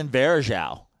Anderson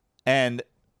Varejao and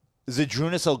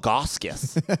Zydrunas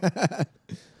Ilgauskas.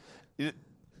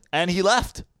 And he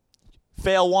left.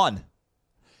 Fail one.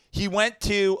 He went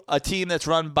to a team that's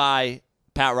run by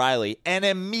Pat Riley and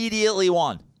immediately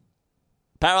won.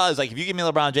 Pat Riley was like, if you give me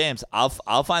LeBron James,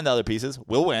 I'll find the other pieces.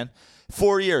 We'll win.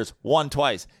 4 years, won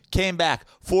twice. Came back.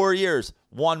 4 years,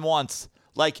 won once.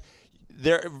 Like,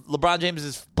 LeBron James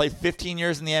has played 15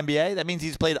 years in the NBA. That means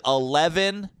he's played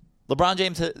 11. LeBron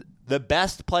James, the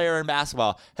best player in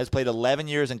basketball, has played 11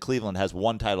 years in Cleveland, has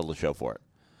one title to show for it.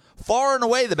 Far and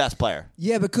away the best player.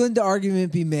 Yeah, but couldn't the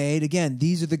argument be made, again,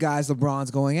 these are the guys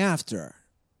LeBron's going after?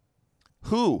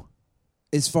 Who?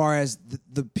 As far as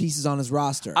the pieces on his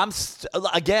roster.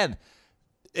 Again,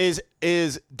 is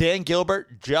Dan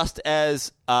Gilbert just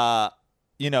as,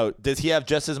 does he have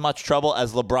just as much trouble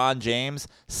as LeBron James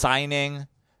signing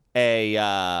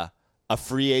a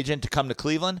free agent to come to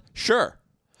Cleveland? Sure.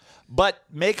 But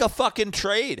make a fucking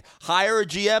trade. Hire a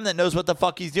GM that knows what the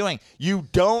fuck he's doing. You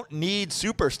don't need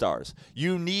superstars.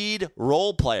 You need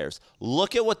role players.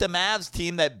 Look at what the Mavs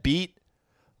team that beat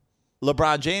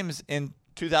LeBron James in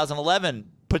 2011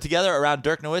 put together around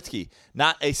Dirk Nowitzki.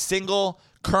 Not a single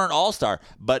current all-star,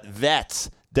 but vets,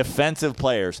 defensive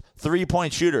players,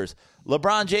 three-point shooters. If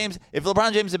LeBron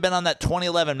James had been on that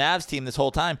 2011 Mavs team this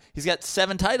whole time, he's got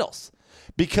 7 titles.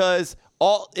 Because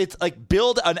it's like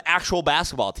build an actual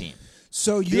basketball team.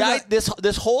 So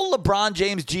this whole LeBron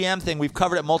James GM thing, we've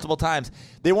covered it multiple times.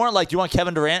 They weren't like, do you want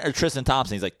Kevin Durant or Tristan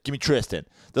Thompson? He's like, give me Tristan.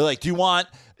 They're like, do you want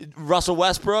Russell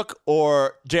Westbrook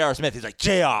or J.R. Smith? He's like,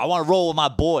 J.R., I want to roll with my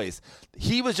boys.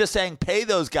 He was just saying pay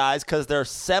those guys because they're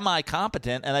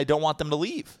semi-competent and I don't want them to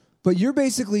leave. But you're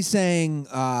basically saying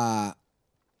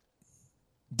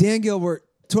Dan Gilbert,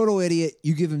 total idiot,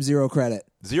 you give him 0 credit.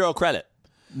 0 credit.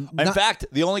 In fact,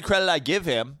 the only credit I give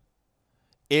him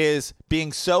is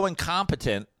being so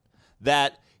incompetent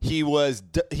that he was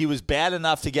bad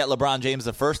enough to get LeBron James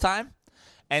the first time,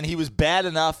 and he was bad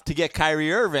enough to get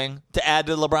Kyrie Irving to add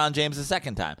to LeBron James the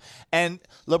second time. And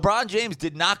LeBron James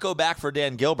did not go back for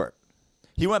Dan Gilbert.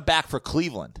 He went back for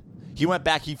Cleveland. He went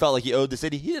back. He felt like he owed the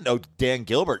city. He didn't owe Dan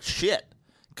Gilbert shit.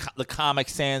 The Comic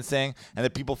Sans thing and the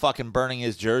people fucking burning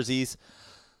his jerseys.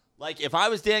 Like, if I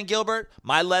was Dan Gilbert,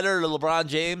 my letter to LeBron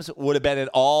James would have been in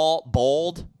all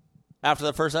bold after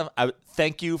the first time. I would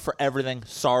thank you for everything.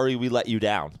 Sorry we let you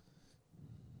down.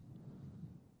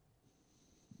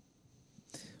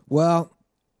 Well,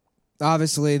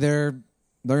 obviously they're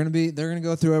gonna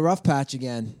go through a rough patch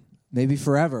again, maybe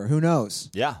forever. Who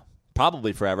knows? Yeah,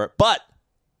 probably forever. But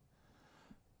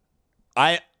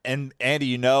and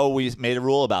Andy, we made a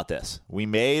rule about this. We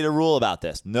made a rule about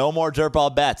this. No more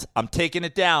dirtball bets. I'm taking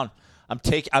it down. I'm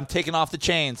taking off the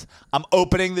chains. I'm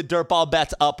opening the dirtball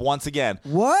bets up once again.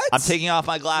 What? I'm taking off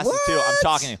my glasses too. I'm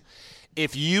talking to you.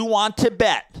 If you want to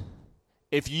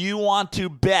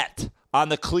bet on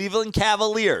the Cleveland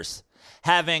Cavaliers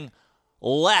having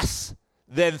less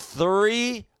than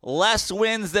 3 less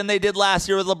wins than they did last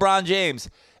year with LeBron James,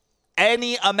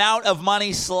 any amount of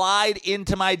money, slide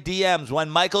into my DMs. When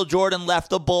Michael Jordan left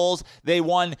the Bulls, they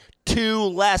won 2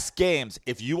 less games.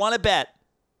 If you want to bet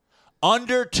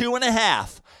under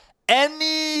 2.5,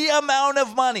 any amount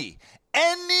of money,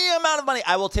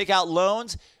 I will take out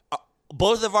loans.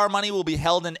 Both of our money will be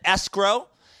held in escrow.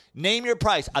 Name your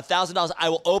price, $1,000. I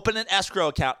will open an escrow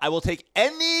account. I will take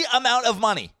any amount of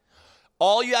money.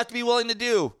 All you have to be willing to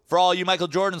do, for all you Michael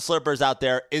Jordan slurpers out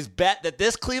there, is bet that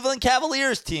this Cleveland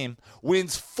Cavaliers team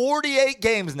wins 48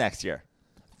 games next year.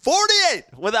 48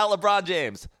 without LeBron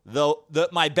James. Though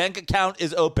my bank account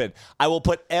is open. I will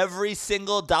put every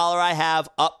single dollar I have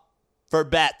up for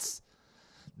bets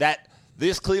that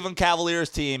this Cleveland Cavaliers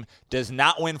team does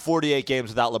not win 48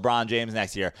 games without LeBron James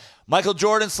next year. Michael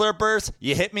Jordan slurpers,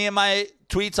 you hit me in my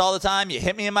tweets all the time. You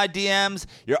hit me in my DMs.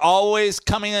 You're always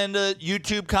coming into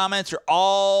YouTube comments. You're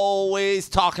always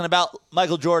talking about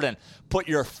Michael Jordan. Put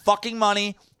your fucking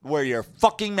money where your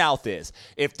fucking mouth is.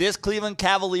 If this Cleveland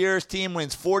Cavaliers team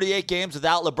wins 48 games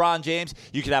without LeBron James,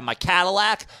 you can have my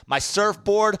Cadillac, my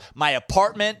surfboard, my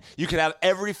apartment. You can have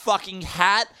every fucking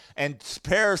hat and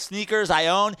pair of sneakers I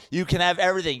own. You can have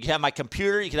everything. You can have my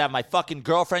computer. You can have my fucking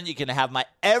girlfriend. You can have my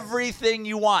everything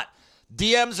you want.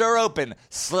 DMs are open.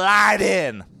 Slide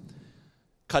in.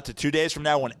 Cut to 2 days from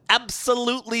now when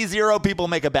absolutely zero people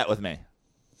make a bet with me.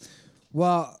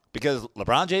 Well, because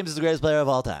LeBron James is the greatest player of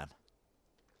all time.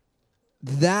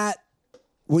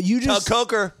 What you just... Tug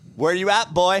Coker, where you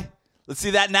at, boy? Let's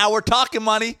see that now we're talking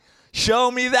money. Show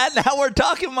me that now we're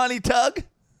talking money, Tug.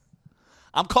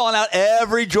 I'm calling out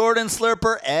every Jordan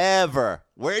slurper ever.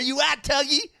 Where you at,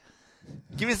 Tuggy?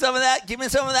 Give me some of that. Give me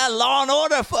some of that Law and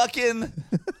Order fucking...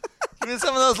 Give me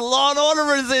some of those Law and Order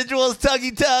residuals,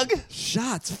 Tuggy Tug.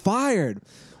 Shots fired.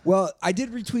 Well, I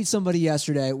did retweet somebody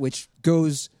yesterday, which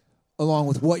goes along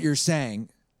with what you're saying,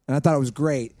 and I thought it was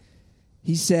great.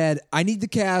 He said, I need the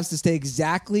Cavs to stay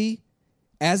exactly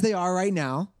as they are right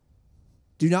now.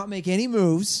 Do not make any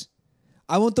moves.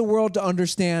 I want the world to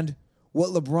understand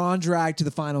what LeBron dragged to the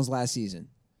finals last season.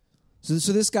 So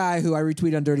this guy who I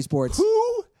retweet on Dirty Sports.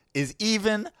 Who is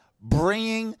even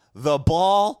bringing the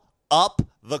ball up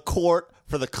the court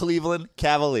for the Cleveland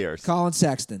Cavaliers? Colin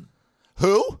Sexton.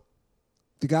 Who?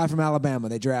 The guy from Alabama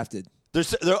they drafted.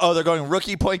 They're going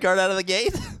rookie point guard out of the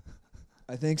gate?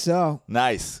 I think so.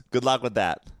 Nice. Good luck with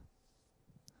that.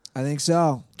 I think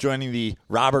so. Joining the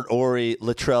Robert Horry,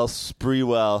 Latrell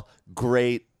Sprewell,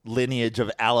 great lineage of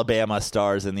Alabama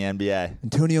stars in the NBA.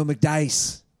 Antonio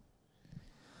McDyess.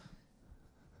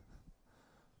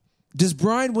 Does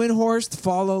Brian Windhorst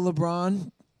follow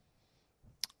LeBron?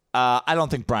 I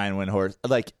don't think Brian Windhorst.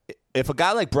 Like, if a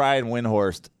guy like Brian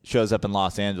Windhorst shows up in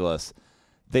Los Angeles,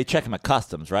 they check him at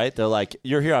customs, right? They're like,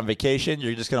 you're here on vacation.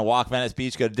 You're just going to walk Venice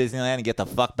Beach, go to Disneyland, and get the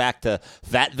fuck back to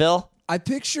Fayetteville? I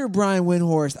picture Brian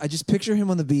Windhorst. I just picture him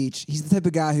on the beach. He's the type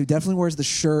of guy who definitely wears the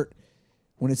shirt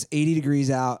when it's 80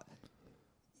 degrees out.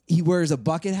 He wears a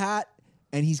bucket hat,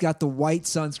 and he's got the white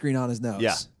sunscreen on his nose.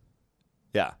 Yeah.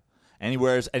 Yeah. And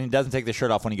he doesn't take the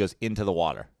shirt off when he goes into the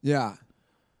water. Yeah.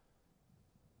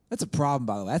 That's a problem,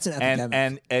 by the way. That's an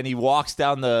epidemic. And he walks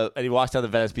down the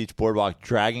Venice Beach boardwalk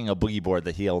dragging a boogie board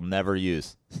that he'll never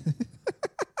use.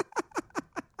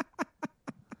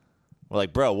 We're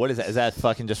like, bro, what is that? Is that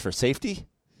fucking just for safety?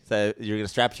 Is that you're gonna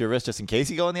strap to your wrist just in case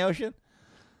you go in the ocean?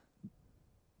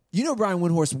 You know Brian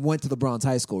Windhorst went to LeBron's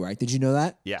high school, right? Did you know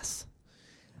that? Yes.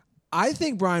 I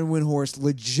think Brian Windhorst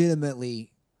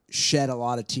legitimately shed a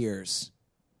lot of tears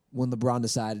when LeBron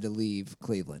decided to leave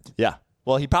Cleveland. Yeah.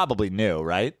 Well, he probably knew,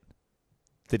 right?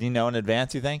 Did he know in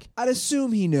advance, you think? I'd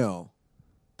assume he knew.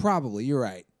 Probably. You're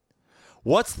right.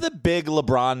 What's the big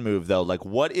LeBron move, though? Like,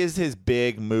 what is his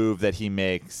big move that he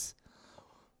makes?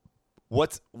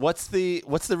 What's the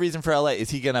reason for LA? Is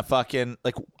he gonna fucking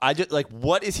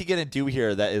what is he gonna do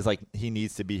here that is like he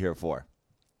needs to be here for?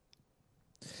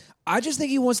 I just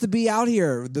think he wants to be out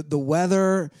here. The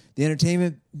weather, the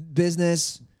entertainment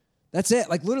business. That's it.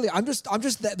 Like literally, those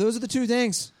are the two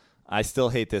things. I still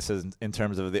hate this in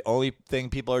terms of the only thing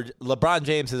people are. LeBron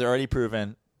James has already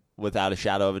proven, without a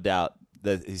shadow of a doubt,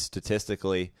 that he's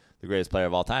statistically the greatest player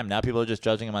of all time. Now people are just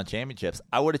judging him on championships.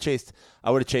 I would have chased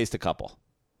a couple.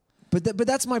 But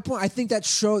that's my point. I think that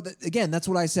showed that, again. That's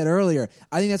what I said earlier.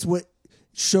 I think that's what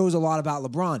shows a lot about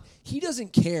LeBron. He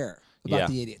doesn't care about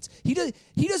the idiots. He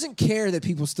doesn't care that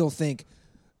people still think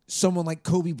someone like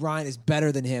Kobe Bryant is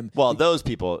better than him. Well, those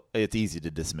people, it's easy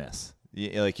to dismiss.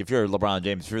 Like if you're LeBron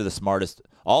James, if you're the smartest,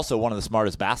 also one of the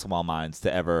smartest basketball minds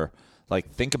to ever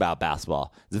think about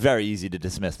basketball, it's very easy to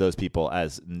dismiss those people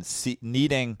as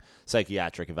needing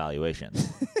psychiatric evaluation.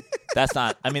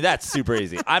 That's super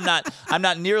easy. I'm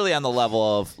not nearly on the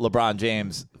level of LeBron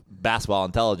James basketball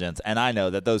intelligence, and I know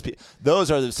that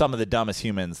those are some of the dumbest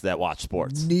humans that watch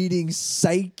sports. Needing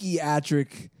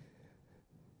psychiatric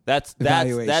that's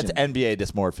evaluation. That's NBA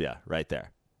dysmorphia right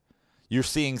there. You're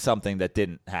seeing something that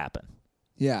didn't happen.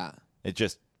 Yeah. It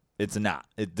didn't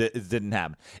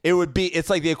happen. It's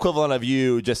like the equivalent of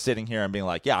you just sitting here and being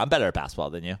like, yeah, I'm better at basketball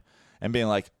than you. And being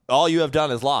like, all you have done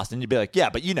is lost. And you'd be like,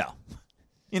 yeah, but you know.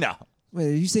 Wait,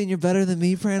 are you saying you're better than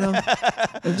me, Prano?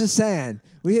 I'm just saying.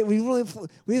 We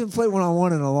haven't played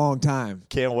one-on-one in a long time.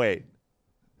 Can't wait.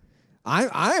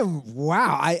 I'm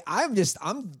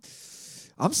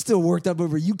still worked up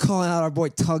over you calling out our boy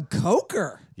Tug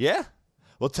Coker. Yeah.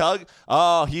 Well, Tug's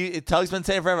been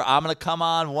saying forever, I'm going to come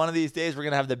on one of these days. We're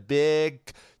going to have the big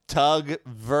Tug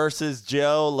versus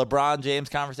Joe LeBron James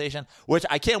conversation, which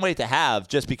I can't wait to have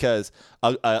just because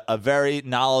a very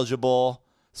knowledgeable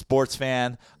sports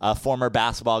fan, a former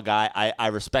basketball guy. I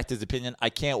respect his opinion. I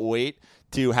can't wait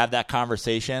to have that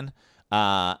conversation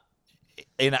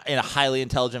in a highly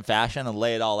intelligent fashion and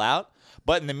lay it all out.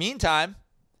 But in the meantime,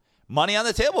 money on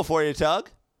the table for you, Tug.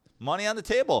 Money on the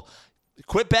table.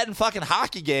 Quit betting fucking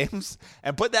hockey games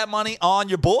and put that money on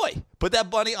your boy. Put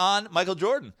that money on Michael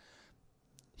Jordan.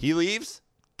 He leaves,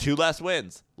 2 less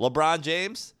wins. LeBron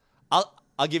James,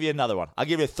 I'll give you another one. I'll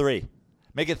give you 3.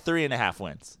 Make it 3.5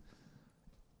 wins.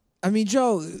 I mean,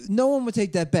 Joe, no one would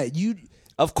take that bet.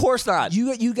 Of course not.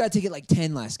 You got to take it like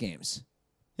 10 last games.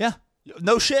 Yeah.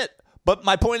 No shit. But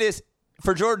my point is,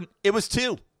 for Jordan, it was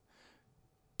 2.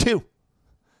 2.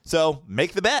 So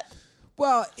make the bet.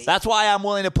 Well, that's why I'm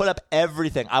willing to put up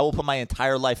everything. I will put my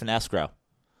entire life in escrow.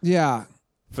 Yeah.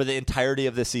 For the entirety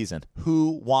of this season.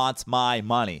 Who wants my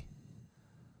money?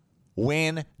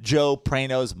 Win Joe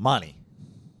Prano's money.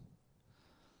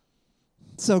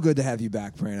 So good to have you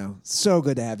back, Prano. So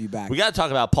good to have you back. We got to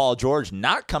talk about Paul George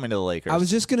not coming to the Lakers. I was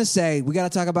just going to say, we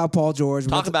got to talk about Paul George.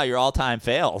 Talk about your all-time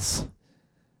fails.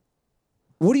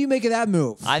 What do you make of that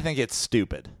move? I think it's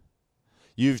stupid.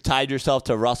 You've tied yourself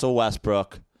to Russell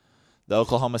Westbrook, the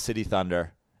Oklahoma City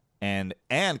Thunder, and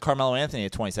Carmelo Anthony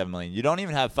at $27 million. You don't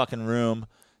even have fucking room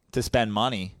to spend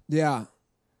money. Yeah.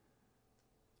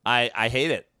 I hate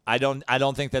it. I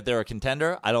don't think that they're a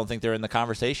contender. I don't think they're in the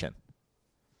conversation.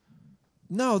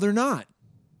 No, they're not.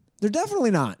 They're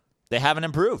definitely not. They haven't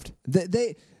improved.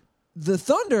 The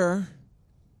Thunder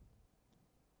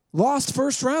lost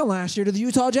first round last year to the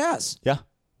Utah Jazz. Yeah.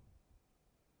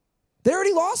 They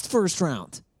already lost first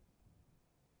round.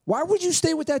 Why would you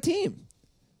stay with that team?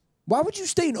 Why would you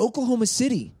stay in Oklahoma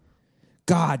City?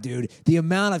 God, dude, the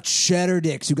amount of cheddar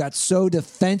dicks who got so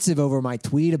defensive over my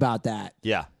tweet about that.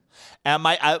 Yeah. And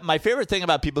my favorite thing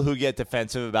about people who get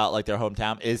defensive about like their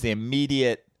hometown is the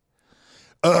immediate,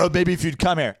 maybe if you'd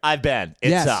come here. I've been.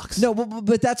 It sucks. No,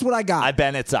 but that's what I got. I've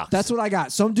been. It sucks. That's what I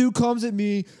got. Some dude comes at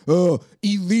me,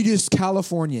 elitist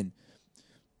Californian.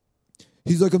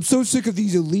 He's like, I'm so sick of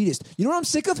these elitists. You know what I'm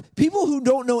sick of? People who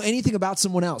don't know anything about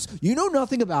someone else. You know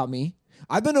nothing about me.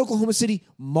 I've been to Oklahoma City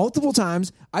multiple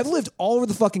times. I've lived all over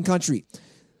the fucking country.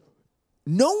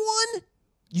 No one,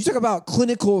 you talk about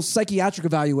clinical psychiatric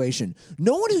evaluation.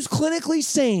 No one who's clinically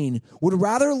sane would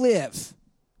rather live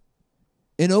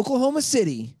in Oklahoma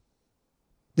City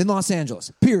than Los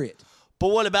Angeles, period. But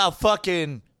what about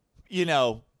fucking,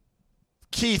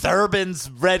 Keith Urban's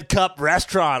Red Cup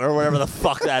restaurant or whatever the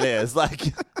fuck that is?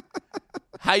 Like,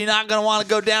 how you not going to want to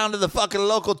go down to the fucking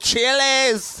local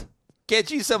Chili's? Get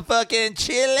you some fucking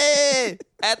chili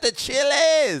at the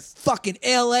Chili's. Fucking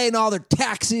L.A. and all their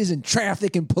taxes and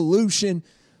traffic and pollution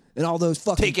and all those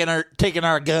fucking... Taking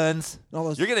our guns. All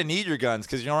those... You're going to need your guns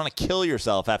because you don't want to kill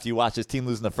yourself after you watch this team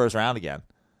lose in the first round again.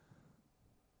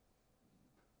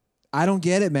 I don't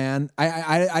get it, man.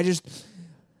 I just...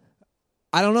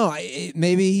 I don't know.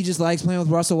 Maybe he just likes playing with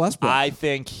Russell Westbrook. I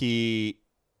think he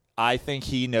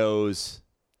knows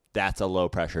that's a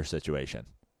low-pressure situation.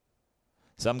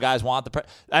 Some guys want the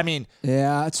I mean,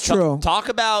 yeah, it's true. Talk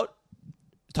about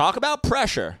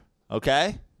pressure,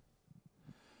 okay?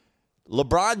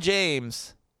 LeBron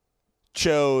James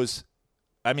chose,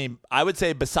 I would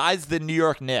say besides the New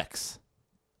York Knicks,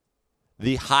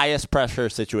 the highest pressure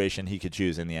situation he could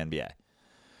choose in the NBA.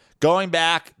 Going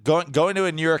to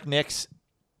a New York Knicks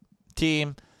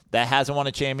team that hasn't won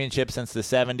a championship since the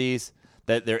 70s,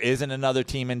 that there isn't another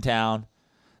team in town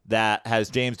that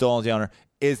has James Dolan as the owner,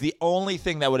 is the only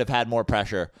thing that would have had more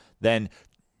pressure than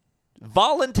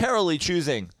voluntarily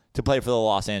choosing to play for the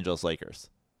Los Angeles Lakers.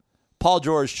 Paul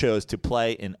George chose to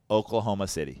play in Oklahoma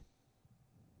City.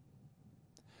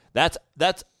 That's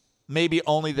maybe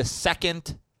only the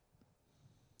second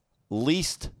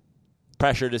least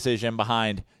pressure decision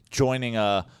behind joining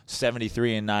a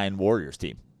 73-9 Warriors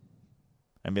team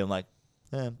and being like,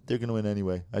 they're going to win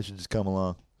anyway. I should just come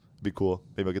along. Be cool.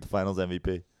 Maybe I'll get the Finals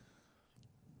MVP.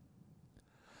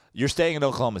 You're staying in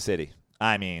Oklahoma City.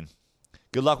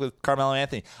 Good luck with Carmelo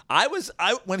Anthony.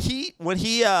 When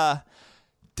he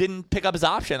didn't pick up his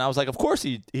option, I was like, of course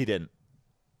he didn't.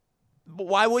 But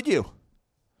why would you?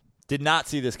 Did not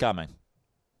see this coming.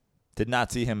 Did not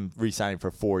see him re-signing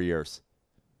for 4 years.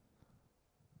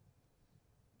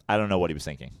 I don't know what he was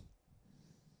thinking.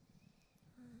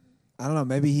 I don't know.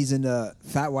 Maybe he's into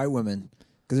fat white women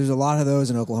because there's a lot of those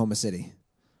in Oklahoma City.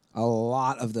 A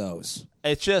lot of those.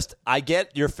 It's just, I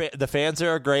get the fans there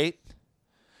are great.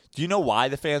 Do you know why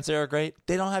the fans there are great?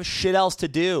 They don't have shit else to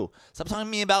do. Stop talking to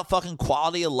me about fucking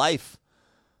quality of life.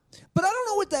 But I don't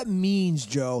know what that means,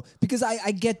 Joe, because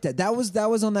I get that. That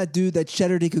was on that dude, that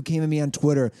cheddar dick who came at me on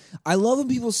Twitter. I love when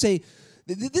people say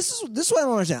This is what I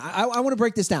don't understand. I want to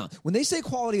break this down. When they say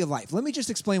quality of life, let me just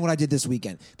explain what I did this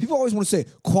weekend. People always want to say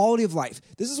quality of life.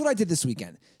 This is what I did this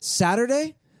weekend.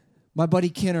 Saturday, my buddy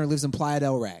Kinner lives in Playa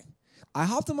del Rey. I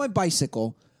hopped on my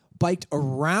bicycle, biked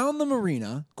around the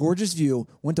marina, gorgeous view,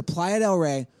 went to Playa del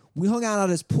Rey. We hung out at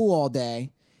his pool all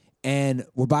day, and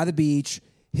we're by the beach,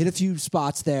 hit a few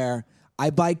spots there.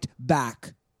 I biked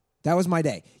back. That was my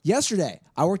day. Yesterday,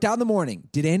 I worked out in the morning,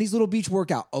 did Andy's little beach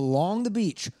workout along the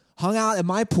beach, hung out at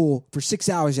my pool for 6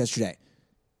 hours yesterday.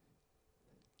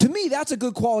 To me, that's a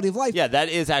good quality of life. Yeah, that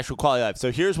is actual quality of life.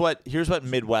 So here's what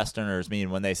Midwesterners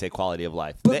mean when they say quality of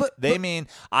life. They mean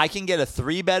I can get a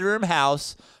 3-bedroom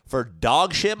house for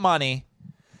dog shit money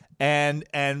and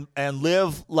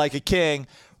live like a king.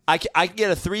 I can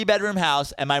get a 3-bedroom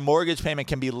house and my mortgage payment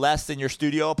can be less than your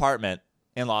studio apartment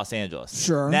in Los Angeles.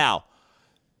 Sure. Now,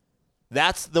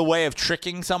 that's the way of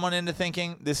tricking someone into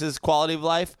thinking this is quality of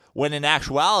life, when in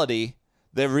actuality,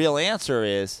 the real answer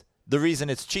is the reason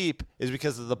it's cheap is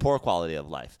because of the poor quality of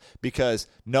life, because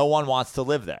no one wants to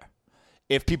live there.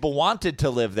 If people wanted to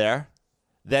live there,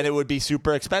 then it would be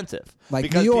super expensive. Like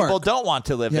because New York. people don't want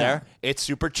to live there, it's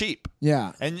super cheap.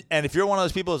 Yeah. And if you're one of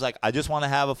those people who's like, I just want to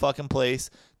have a fucking place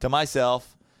to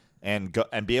myself and go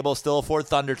and be able to still afford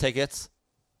Thunder tickets,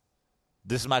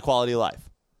 this is my quality of life.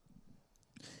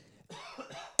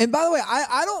 And by the way,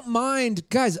 I don't mind,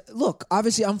 guys, look,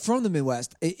 obviously I'm from the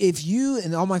Midwest. If you,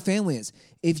 and all my family is,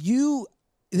 in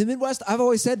the Midwest, I've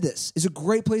always said this, is a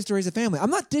great place to raise a family. I'm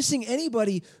not dissing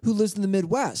anybody who lives in the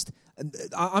Midwest.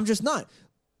 I'm just not.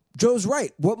 Joe's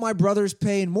right. What my brothers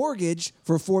pay in mortgage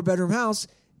for a 4-bedroom house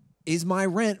is my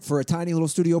rent for a tiny little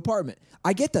studio apartment.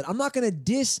 I get that. I'm not going to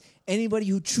diss anybody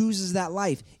who chooses that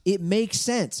life. It makes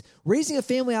sense. Raising a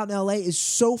family out in LA is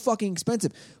so fucking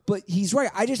expensive. But he's right.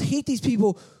 I just hate these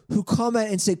people who comment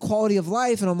and say quality of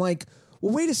life, and I'm like,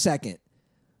 well, wait a second.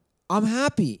 I'm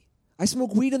happy. I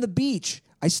smoke weed on the beach.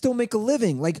 I still make a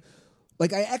living. Like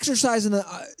I exercise in the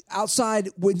outside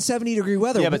in 70-degree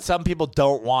weather. Yeah, but some people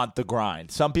don't want the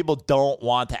grind. Some people don't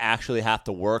want to actually have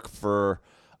to work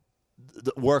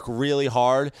really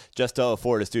hard just to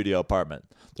afford a studio apartment.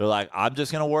 They're like, I'm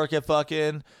just going to work at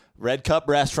fucking Red Cup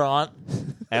restaurant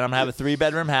and I'm going to have a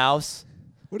 3-bedroom house.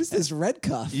 What is this Red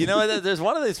Cup? You know, there's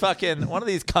one of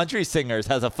these country singers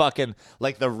has a fucking,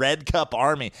 like, the Red Cup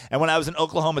Army. And when I was in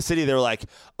Oklahoma City, they were like,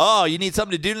 oh, you need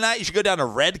something to do tonight? You should go down to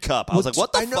Red Cup. I was like,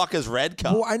 what the fuck is Red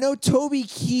Cup? Well, I know Toby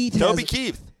Keith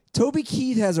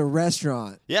has a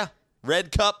restaurant. Yeah.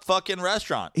 Red Cup fucking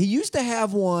restaurant. He used to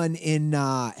have one in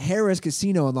Harrah's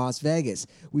Casino in Las Vegas.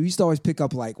 We used to always pick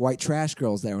up, like, white trash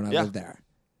girls there when I lived there.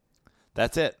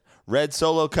 That's it. Red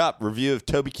Solo Cup, review of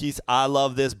Toby Keith's I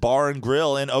Love This Bar and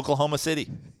Grill in Oklahoma City.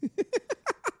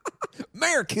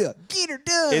 America, get her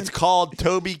done. It's called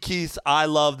Toby Keith's I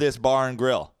Love This Bar and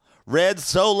Grill. Red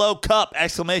Solo Cup,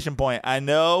 exclamation point. I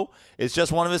know it's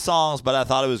just one of his songs, but I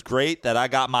thought it was great that I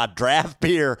got my draft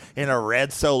beer in a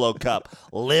Red Solo Cup.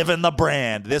 Living the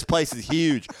brand. This place is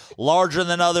huge. Larger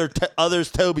than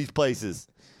others Toby's places.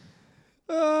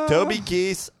 Toby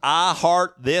Keith's I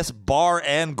Heart This Bar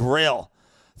and Grill.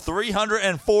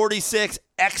 346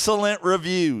 excellent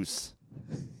reviews.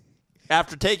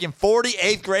 After taking 40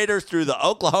 8th graders through the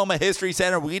Oklahoma History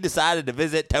Center, we decided to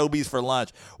visit Toby's for lunch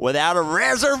without a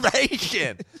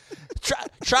reservation.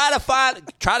 Try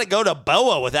to go to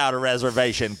BOA without a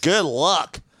reservation. Good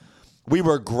luck. We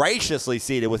were graciously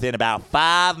seated within about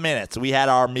 5 minutes. We had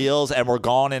our meals and were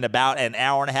gone in about an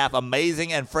hour and a half.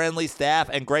 Amazing and friendly staff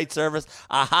and great service.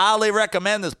 I highly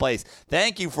recommend this place.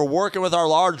 Thank you for working with our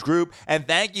large group, and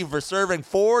thank you for serving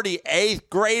 40 8th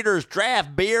graders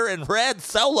draft beer in Red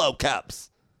Solo Cups.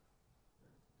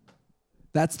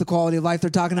 That's the quality of life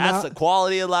they're talking about? That's the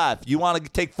quality of life. You want to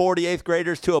take 40 8th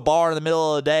graders to a bar in the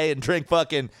middle of the day and drink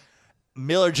fucking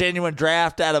Miller Genuine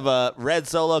Draft out of a Red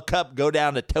Solo Cup, go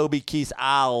down to Toby Keith's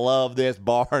I Love This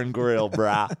Bar and Grill,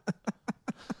 brah.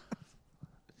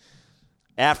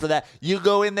 After that, you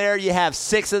go in there, you have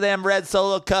 6 of them Red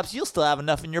Solo Cups. You'll still have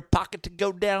enough in your pocket to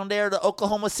go down there to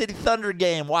Oklahoma City Thunder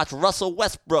game, watch Russell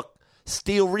Westbrook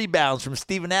steal rebounds from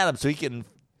Steven Adams so he can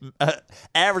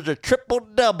average a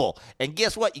triple-double. And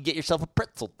guess what? You get yourself a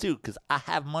pretzel, too, because I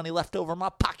have money left over in my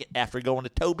pocket after going to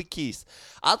Toby Keith's.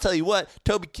 I'll tell you what,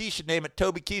 Toby Keith should name it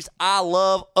Toby Keith's I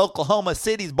Love Oklahoma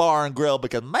City's Bar and Grill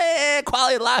because, man,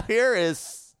 quality of life here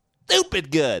is stupid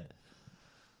good.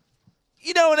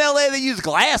 You know, in L.A. they use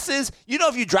glasses. You know,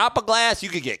 if you drop a glass, you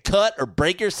could get cut or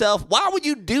break yourself. Why would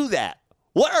you do that?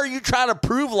 What are you trying to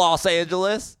prove, Los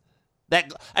Angeles?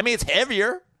 It's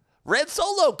heavier. Red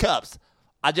Solo Cups.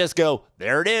 I just go,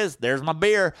 there it is. There's my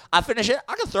beer. I finish it.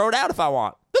 I can throw it out if I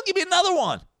want. They'll give me another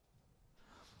one.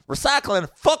 Recycling.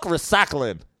 Fuck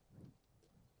recycling.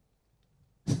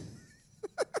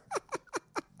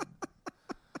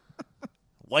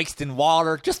 Wasting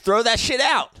water. Just throw that shit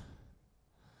out.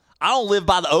 I don't live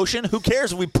by the ocean. Who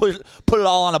cares if we put it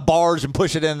all on a barge and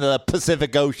push it into the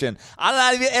Pacific Ocean? I'm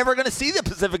not even ever going to see the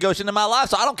Pacific Ocean in my life,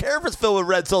 so I don't care if it's filled with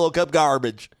red Solo Cup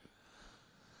garbage.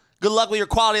 Good luck with your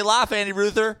quality of life, Andy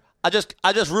Ruther. I just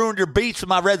ruined your beach with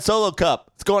my red Solo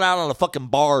Cup. It's going out on a fucking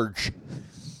barge.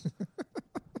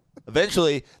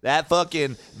 Eventually, that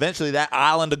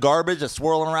island of garbage that's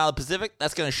swirling around the Pacific,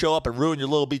 that's going to show up and ruin your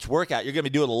little beach workout. You're going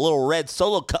to be doing a little red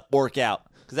Solo Cup workout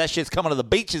because that shit's coming to the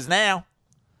beaches now.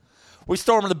 We're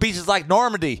storming the beaches like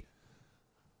Normandy.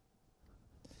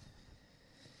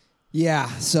 Yeah,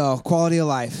 so quality of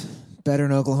life. Better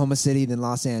in Oklahoma City than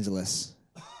Los Angeles.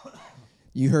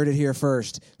 You heard it here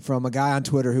first from a guy on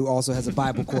Twitter who also has a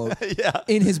Bible quote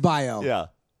in his bio. Yeah.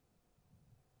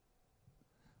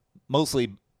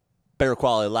 Mostly better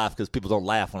quality of life because people don't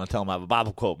laugh when I tell them I have a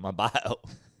Bible quote in my bio.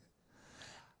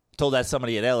 Told that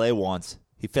somebody in L.A. once.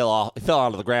 He fell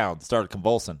onto the ground, started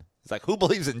convulsing. He's like, who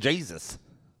believes in Jesus?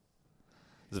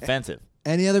 It's offensive.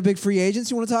 Any other big free agents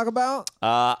you want to talk about?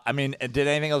 I mean, did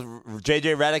anything else?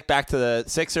 J.J. Redick back to the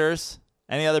Sixers.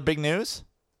 Any other big news?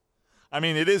 I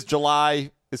mean, it is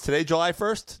July. Is today July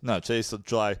 1st? No, today's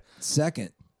July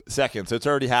 2nd. So it's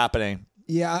already happening.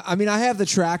 Yeah, I mean, I have the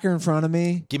tracker in front of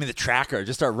me. Give me the tracker.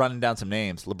 Just start running down some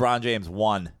names. LeBron James,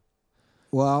 1.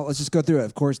 Well, let's just go through it.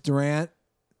 Of course, Durant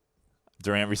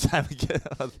resigned again.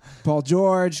 Paul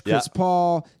George, Chris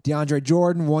Paul, DeAndre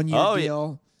Jordan, 1-year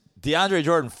deal. Yeah. DeAndre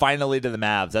Jordan finally to the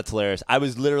Mavs. That's hilarious. I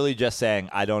was literally just saying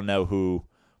I don't know who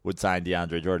would sign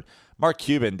DeAndre Jordan. Mark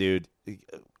Cuban, dude,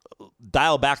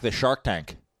 dial back the Shark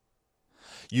Tank.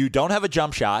 You don't have a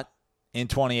jump shot in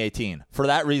 2018. For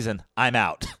that reason, I'm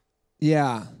out.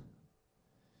 Yeah.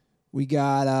 We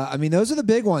got, those are the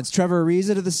big ones. Trevor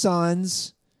Ariza to the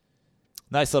Suns.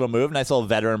 Nice little move. Nice little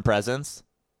veteran presence.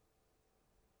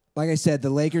 Like I said,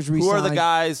 the Lakers re-signed.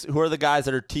 Who are the guys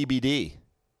that are TBD?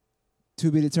 To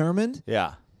be determined?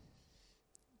 Yeah.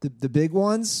 The big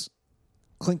ones,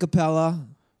 Clint Capella.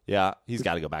 Yeah, he's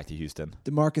got to go back to Houston.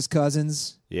 DeMarcus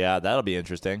Cousins. Yeah, that'll be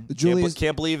interesting.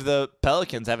 Can't believe the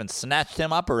Pelicans haven't snatched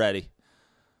him up already.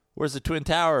 Where's the Twin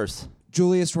Towers?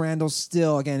 Julius Randle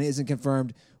still, again, isn't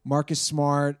confirmed. Marcus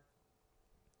Smart,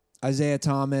 Isaiah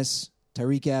Thomas,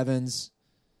 Tyreek Evans.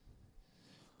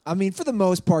 I mean, for the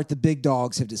most part, the big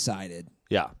dogs have decided.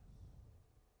 Yeah.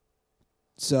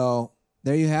 So,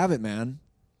 there you have it, man.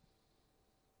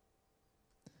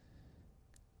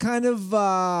 Kind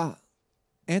of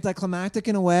anticlimactic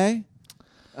in a way.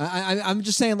 I'm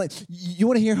just saying, like, you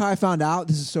want to hear how I found out?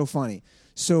 This is so funny.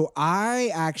 So,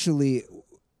 I actually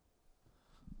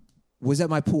was at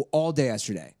my pool all day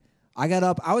yesterday. I got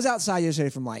up. I was outside yesterday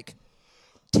from like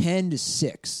 10 to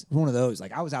 6. One of those.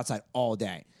 Like, I was outside all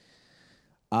day.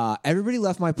 Everybody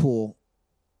left my pool,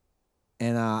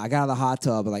 and I got out of the hot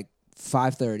tub at like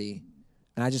 5:30,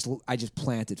 and I just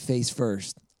planted face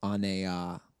first on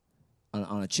a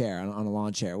chair, on a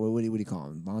lawn chair. What do you call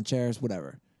them? Lawn chairs,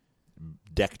 whatever.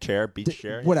 Deck chair, beach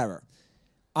chair, whatever.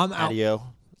 I'm patio, out.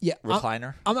 Yeah,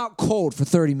 recliner. I'm out cold for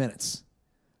 30 minutes.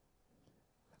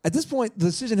 At this point, the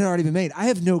decision had already been made. I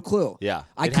have no clue. Yeah,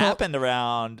 it happened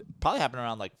around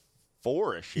like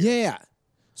 4-ish. Yeah.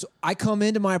 So I come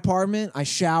into my apartment, I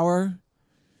shower,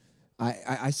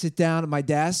 I sit down at my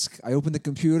desk, I open the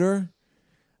computer,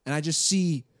 and I just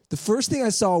see, the first thing I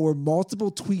saw were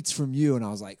multiple tweets from you, and I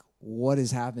was like, what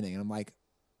is happening? And I'm like,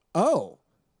 oh,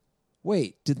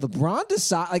 wait, did LeBron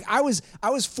decide? Like, I was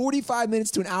 45 minutes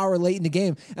to an hour late in the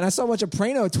game, and I saw a bunch of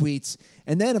Prano tweets,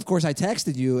 and then, of course, I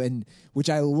texted you, and which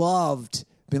I loved,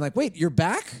 being like, wait, you're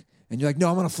back? And you're like, no,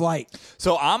 I'm on a flight.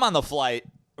 So I'm on the flight,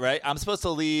 right? I'm supposed to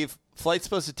leave. Flight's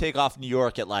supposed to take off New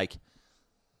York at like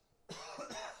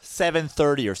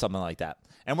 7:30 or something like that.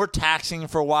 And we're taxiing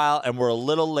for a while, and we're a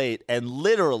little late, and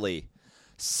literally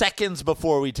seconds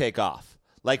before we take off,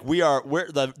 like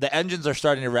the engines are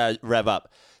starting to rev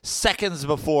up. Seconds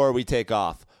before we take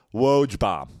off, Woj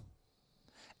bomb.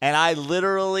 And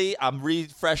I'm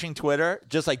refreshing Twitter,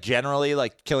 just like generally,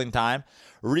 like killing time.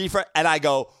 And I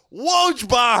go, Woj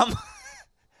bomb!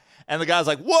 And the guy's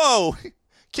like, whoa!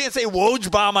 Can't say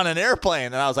Woj bomb on an airplane.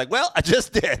 And I was like, well, I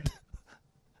just did.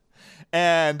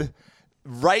 And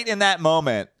right in that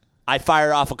moment, I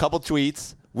fire off a couple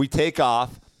tweets. We take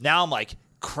off. Now I'm like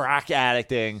crack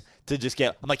addicting to just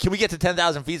get. I'm like, can we get to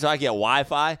 10,000 feet so I can get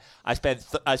Wi-Fi? I spent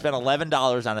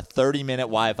 $11 on a 30-minute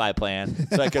Wi-Fi plan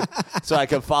so I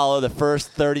could follow the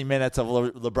first 30 minutes of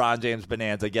LeBron James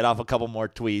bonanza, get off a couple more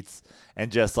tweets,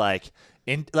 and just like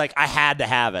I had to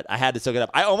have it. I had to soak it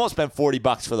up. I almost spent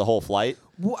 $40 for the whole flight.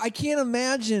 Well, I can't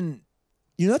imagine.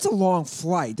 That's a long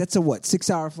flight. That's a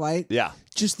 6-hour flight? Yeah.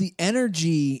 Just the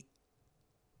energy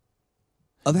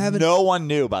of having. No one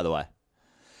knew, by the way.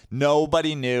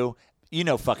 Nobody knew.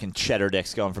 Fucking cheddar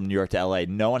dicks going from New York to L.A.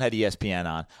 No one had ESPN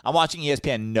on. I'm watching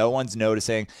ESPN. No one's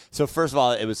noticing. So first of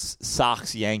all, it was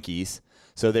Sox Yankees.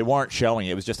 So they weren't showing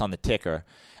it. It was just on the ticker.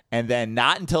 And then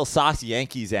not until Sox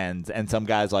Yankees ends, and some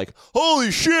guy's like,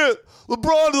 holy shit,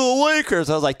 LeBron to the Lakers.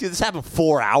 I was like, dude, this happened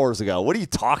 4 hours ago. What are you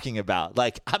talking about?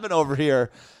 Like, I've been over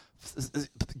here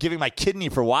giving my kidney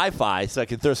for Wi-Fi so I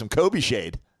can throw some Kobe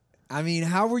shade. I mean,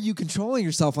 how were you controlling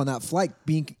yourself on that flight,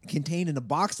 being contained in a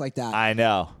box like that? I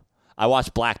know. I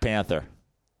watched Black Panther.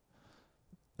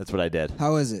 That's what I did.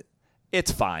 How is it?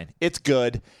 It's fine. It's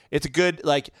good. It's a good,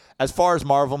 as far as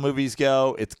Marvel movies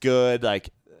go, it's good.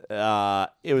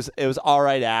 It was all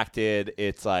right acted.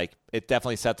 It's it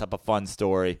definitely sets up a fun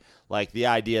story. The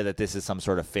idea that this is some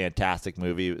sort of fantastic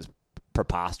movie was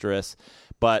preposterous.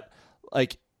 But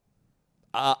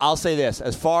I'll say this: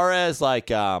 as far as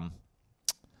those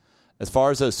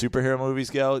superhero movies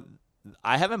go,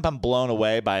 I haven't been blown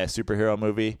away by a superhero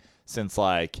movie since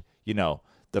the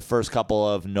first couple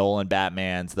of Nolan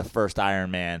Batmans, the first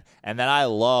Iron Man, and then I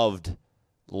loved.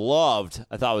 I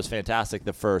thought it was fantastic.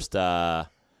 The first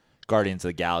Guardians of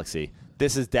the Galaxy.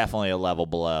 This is definitely a level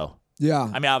below. Yeah.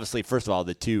 I mean, obviously, first of all,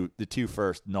 the two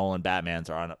first Nolan Batmans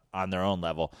are on their own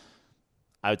level.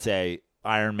 I would say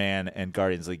Iron Man and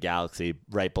Guardians of the Galaxy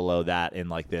right below that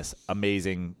in this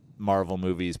amazing Marvel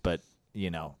movies, but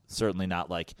certainly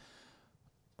not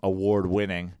award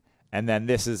winning. And then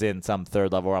this is in some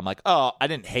third level where I'm like, oh, I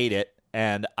didn't hate it.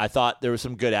 And I thought there was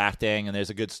some good acting and there's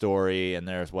a good story and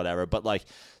there's whatever. But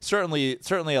certainly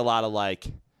a lot of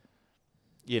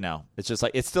it's just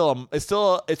it's still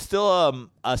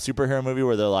a superhero movie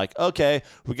where they're like, okay,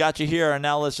 we got you here, and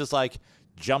now let's just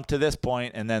jump to this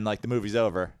point, and then the movie's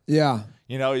over. Yeah.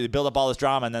 You build up all this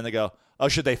drama, and then they go, oh,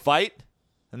 should they fight?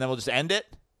 And then we'll just end it.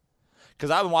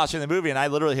 Because I've been watching the movie, and I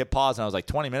literally hit pause, and I was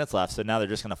 20 minutes left, so now they're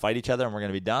just going to fight each other, and we're going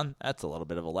to be done. That's a little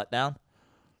bit of a letdown.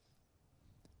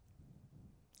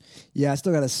 Yeah, I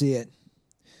still got to see it.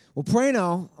 Well,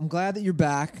 Prano, I'm glad that you're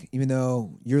back, even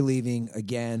though you're leaving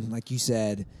again, like you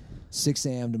said, 6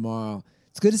 a.m. tomorrow.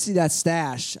 It's good to see that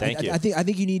stash. Thank you. I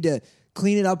think you need to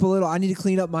clean it up a little. I need to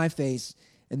clean up my face.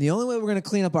 And the only way we're going to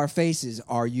clean up our faces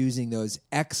are using those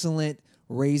excellent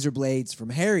razor blades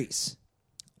from Harry's.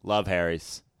 Love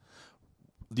Harry's.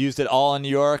 Used it all in New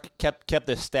York. Kept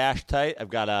the stash tight. I've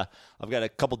got a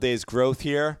couple days growth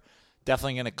here.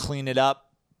 Definitely going to clean it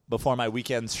up before my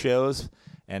weekend shows.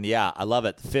 And yeah, I love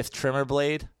it. 5th trimmer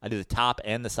blade. I do the top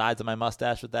and the sides of my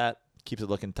mustache with that. Keeps it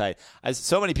looking tight.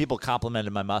 So many people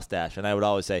complimented my mustache, and I would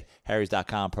always say,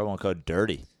 Harrys.com, promo code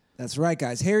DIRTY. That's right,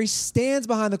 guys. Harry's stands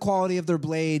behind the quality of their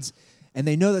blades, and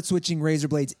they know that switching razor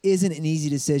blades isn't an easy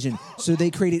decision. So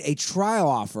they created a trial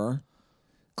offer.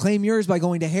 Claim yours by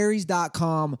going to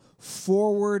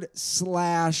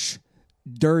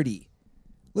harrys.com/dirty.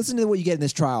 Listen to what you get in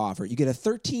this trial offer. You get a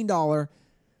 $13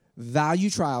 value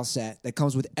trial set that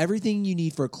comes with everything you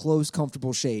need for a close,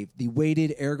 comfortable shave. The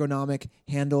weighted ergonomic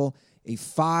handle, a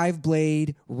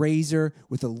 5-blade razor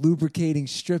with a lubricating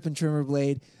strip and trimmer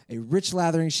blade, a rich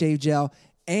lathering shave gel,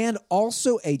 and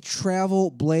also a travel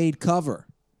blade cover.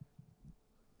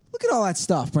 Look at all that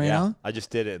stuff, Brandon. Yeah, I just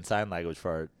did it in sign language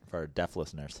for our deaf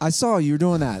listeners. I saw you were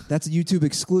doing that. That's a YouTube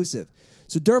exclusive.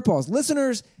 So Dirtballs,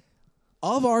 listeners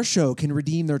of our show can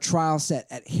redeem their trial set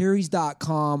at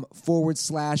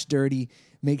harrys.com/dirty.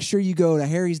 Make sure you go to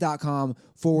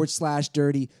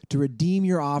harrys.com/dirty to redeem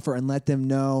your offer and let them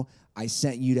know I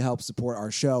sent you to help support our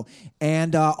show.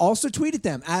 And also tweet at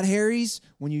them, at Harry's,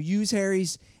 when you use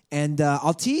Harry's. And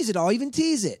I'll tease it. I'll even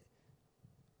tease it.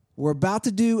 We're about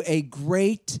to do a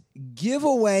great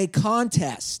giveaway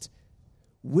contest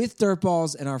with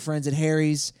Dirtballs and our friends at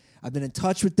Harry's. I've been in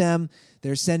touch with them.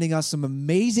 They're sending us some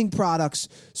amazing products.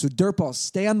 So Dirtballs,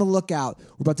 stay on the lookout.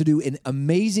 We're about to do an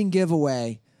amazing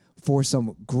giveaway for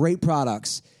some great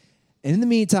products. And in the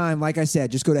meantime, like I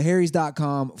said, just go to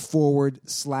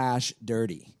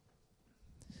harrys.com/dirty.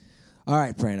 All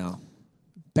right, Prano.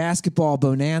 Basketball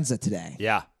bonanza today.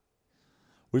 Yeah.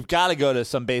 We've got to go to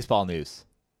some baseball news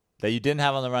that you didn't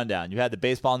have on the rundown. You had the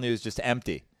baseball news just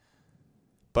empty.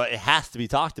 But it has to be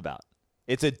talked about.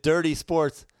 It's a Dirty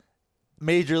Sports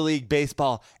Major League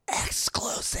Baseball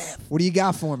exclusive. What do you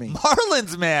got for me?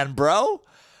 Marlins man, bro.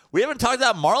 We haven't talked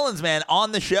about Marlins man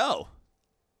on the show.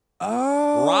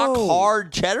 Oh. Rock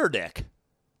hard cheddar dick.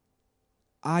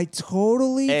 I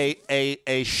totally...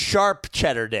 A sharp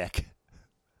cheddar dick.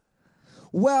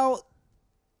 Well,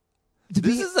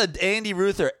 This is an Andy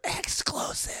Ruther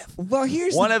exclusive. Well,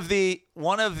 here's one of the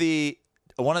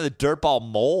dirtball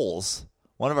moles,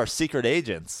 one of our secret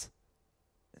agents.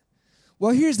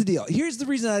 Well, here's the deal. Here's the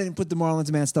reason I didn't put the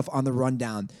Marlins Man stuff on the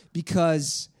rundown,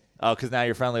 because because now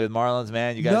you're friendly with Marlins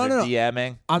Man. You guys are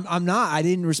DMing. I'm not. I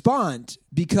didn't respond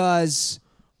because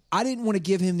I didn't want to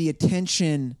give him the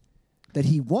attention that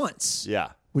he wants. Yeah.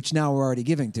 Which now we're already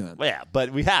giving to him. Well, yeah,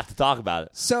 but we have to talk about it.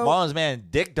 So Marlins Man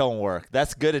dick don't work.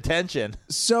 That's good attention.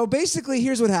 So basically,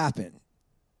 here's what happened.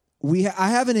 I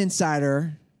have an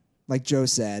insider, like Joe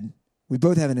said. We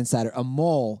both have an insider, a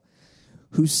mole,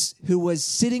 who was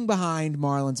sitting behind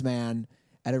Marlins Man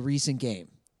at a recent game.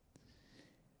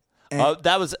 It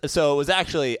was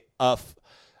actually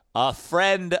a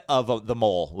friend of the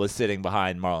mole was sitting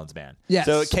behind Marlins Man. Yes.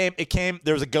 So it came.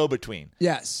 There was a go-between.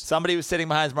 Yes. Somebody was sitting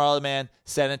behind Marlins Man,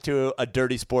 sent it to a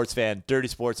Dirty Sports fan. Dirty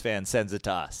Sports fan sends it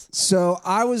to us. So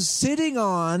I was sitting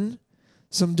on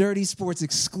some Dirty Sports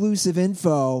exclusive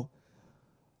info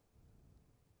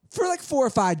for like 4 or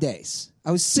 5 days.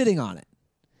 I was sitting on it.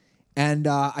 And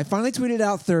I finally tweeted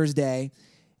out Thursday,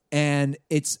 and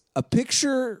it's a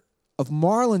picture of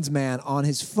Marlins Man on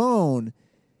his phone.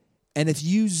 And if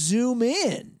you zoom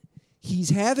in, he's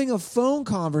having a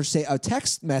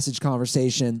text message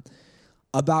conversation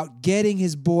about getting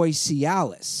his boy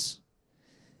Cialis.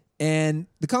 And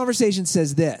the conversation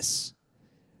says this: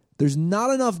 there's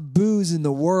not enough booze in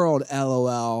the world,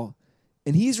 LOL.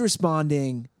 And he's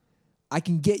responding, I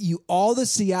can get you all the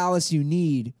Cialis you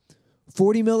need.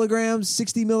 40 milligrams,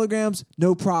 60 milligrams,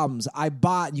 no problems. I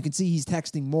bought, and you can see he's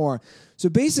texting more. So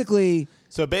basically,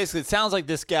 it sounds like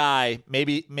this guy,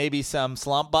 maybe some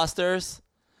slump busters.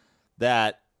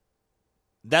 That's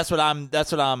what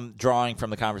I'm drawing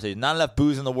from the conversation. Not enough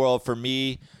booze in the world for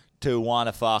me to want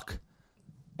to fuck.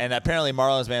 And apparently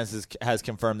Marlins Man has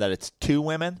confirmed that it's 2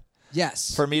 women.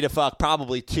 Yes. For me to fuck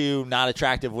probably 2 not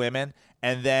attractive women.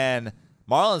 And then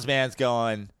Marlins Man's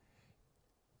going,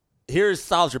 here's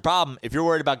solves your problem. If you're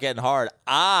worried about getting hard,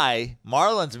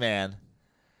 Marlins Man,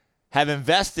 have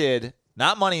invested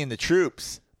not money in the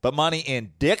troops, but money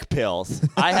in dick pills.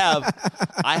 I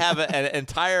have an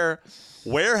entire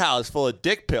warehouse full of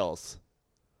dick pills.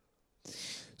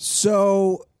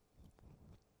 So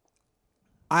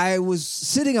I was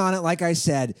sitting on it, like I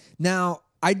said. Now,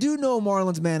 I do know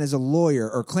Marlins Man is a lawyer,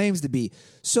 or claims to be.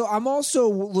 So I'm also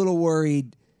a little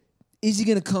worried, is he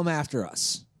going to come after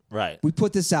us? Right. We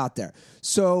put this out there.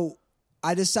 So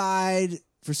I decide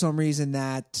for some reason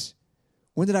that,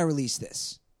 when did I release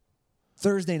this?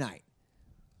 Thursday night.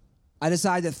 I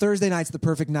decide that Thursday night's the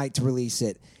perfect night to release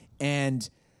it. And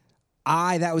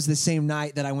that was the same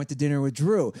night that I went to dinner with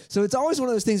Drew. So it's always one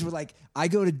of those things where, like, I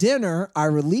go to dinner, I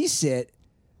release it.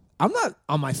 I'm not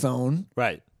on my phone.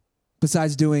 Right.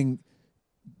 Besides doing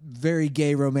very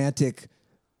gay, romantic,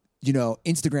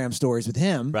 Instagram stories with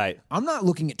him. Right. I'm not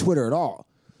looking at Twitter at all.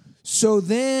 So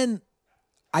then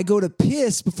I go to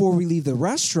piss before we leave the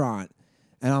restaurant,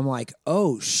 and I'm like,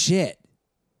 oh, shit.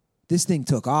 This thing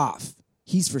took off.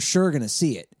 He's for sure going to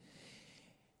see it.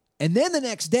 And then the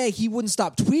next day, he wouldn't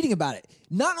stop tweeting about it.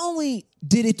 Not only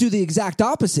did it do the exact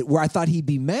opposite, where I thought he'd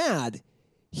be mad,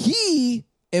 he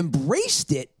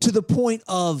embraced it to the point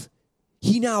of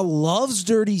he now loves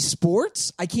Dirty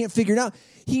Sports. I can't figure it out.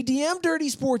 He DM'd Dirty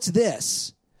Sports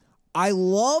this. I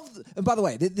love, and by the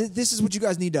way, this is what you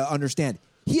guys need to understand.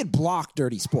 He had blocked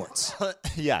Dirty Sports.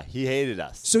 Yeah, he hated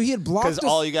us. So he had blocked us. Because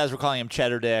all you guys were calling him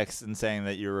cheddar dicks and saying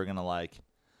that you were going to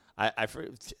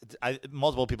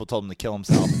multiple people told him to kill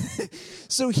himself.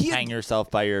 So hang yourself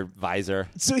by your visor.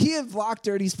 So he had blocked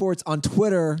Dirty Sports on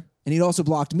Twitter, and he'd also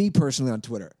blocked me personally on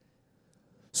Twitter.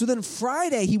 So then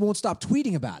Friday, he won't stop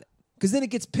tweeting about it, because then it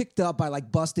gets picked up by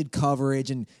like busted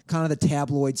coverage and kind of the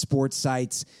tabloid sports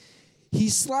sites. He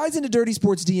slides into Dirty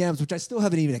Sports DMs, which I still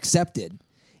haven't even accepted,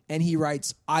 and he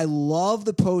writes, I love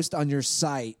the post on your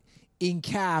site, in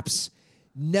caps,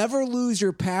 never lose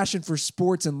your passion for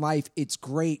sports and life. It's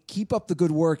great. Keep up the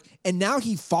good work. And now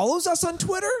he follows us on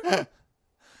Twitter?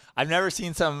 I've never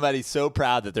seen somebody so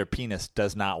proud that their penis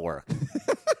does not work.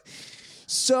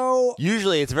 So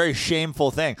usually it's a very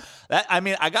shameful thing.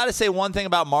 I got to say one thing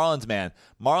about Marlins Man.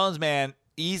 Marlins Man,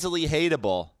 easily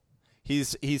hateable.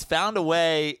 He's found a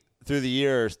way through the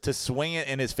years to swing it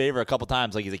in his favor a couple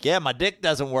times. Like, he's like, yeah, my dick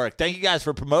doesn't work. Thank you guys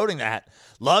for promoting that.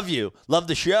 Love you. Love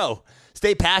the show.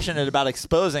 Stay passionate about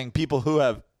exposing people who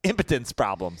have impotence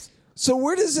problems. So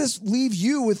where does this leave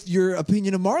you with your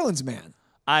opinion of Marlins Man?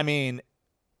 I mean,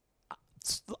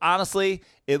 honestly,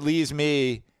 it leaves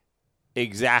me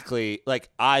exactly like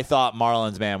I thought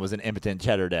Marlins Man was an impotent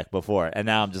cheddar dick before. And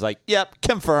now I'm just like, yep,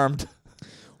 confirmed.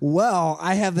 Well,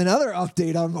 I have another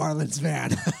update on Marlins Man.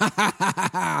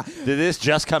 Did this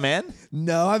just come in?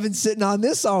 No, I've been sitting on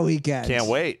this all weekend. Can't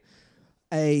wait.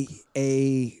 I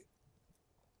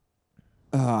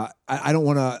don't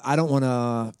want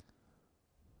to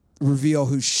reveal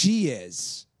who she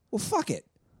is. Well, fuck it.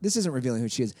 This isn't revealing who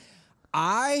she is.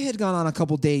 I had gone on a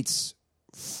couple dates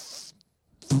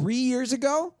 3 years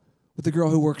ago with a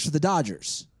girl who works for the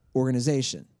Dodgers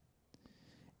organization.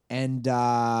 And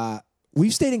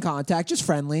we've stayed in contact, just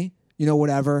friendly,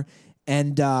 whatever.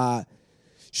 And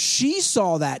she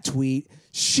saw that tweet.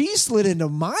 She slid into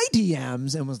my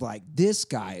DMs and was like, this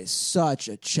guy is such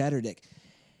a cheddar dick.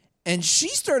 And she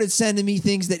started sending me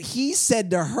things that he said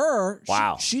to her.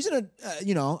 Wow. She's in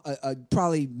a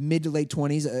probably mid to late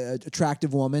 20s,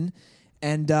 attractive woman.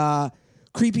 And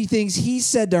creepy things he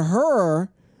said to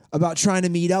her about trying to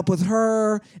meet up with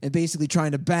her and basically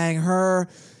trying to bang her.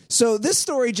 So this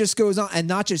story just goes on. And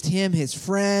not just him, his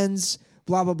friends,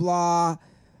 blah, blah,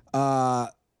 blah.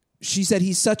 She said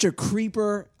he's such a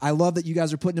creeper. I love that you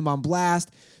guys are putting him on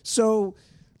blast. So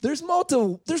there's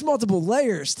multiple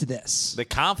layers to this. The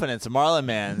confidence of Marlin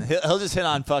Man. He'll just hit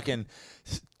on fucking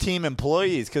team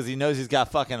employees because he knows he's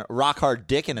got fucking rock hard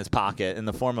dick in his pocket in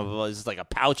the form of just like a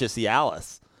pouch of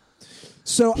Cialis.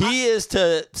 So he is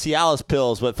to Cialis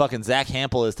pills what fucking Zach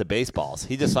Hampel is to baseballs.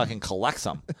 He just fucking collects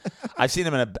them. I've seen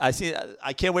him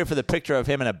I can't wait for the picture of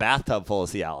him in a bathtub full of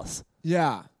Cialis.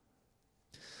 Yeah.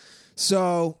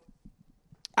 So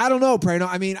I don't know, Prano.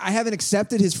 I mean, I haven't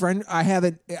accepted his friend. I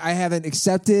haven't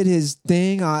accepted his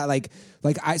thing.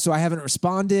 So I haven't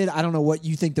responded. I don't know what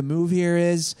you think the move here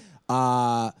is.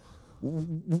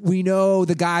 We know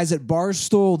the guys at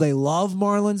Barstool, they love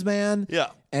Marlins Man. Yeah.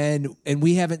 And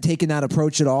we haven't taken that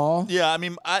approach at all. Yeah, I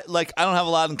mean, I don't have a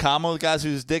lot in common with guys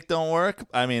whose dick don't work.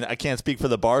 I mean, I can't speak for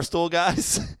the Barstool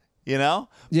guys, Yeah.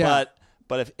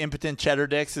 But if impotent cheddar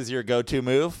dicks is your go-to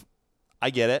move, I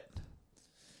get it.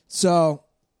 So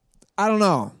I don't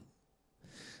know.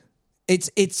 It's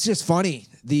just funny.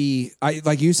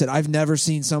 Like you said, I've never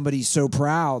seen somebody so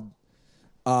proud.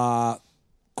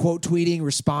 Quote tweeting,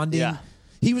 responding. Yeah.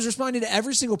 He was responding to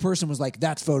every single person. Was like,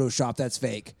 "That's Photoshop. That's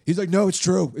fake." He's like, "No, it's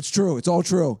true. It's true. It's all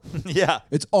true. Yeah,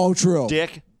 it's all true."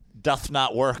 Dick doth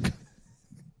not work.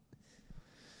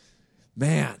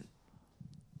 Man,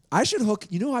 I should hook.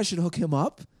 You know, I should hook him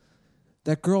up.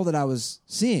 That girl that I was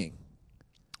seeing.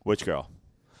 Which girl?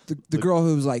 The girl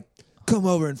who was like, "Come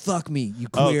over and fuck me, you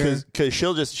queer." Oh,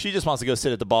 because she just wants to go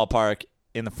sit at the ballpark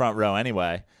in the front row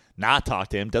anyway, not talk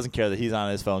to him. Doesn't care that he's on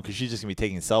his phone because she's just gonna be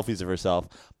taking selfies of herself,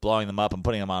 blowing them up and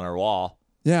putting them on her wall.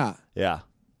 Yeah. Yeah.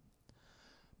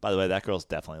 By the way, that girl's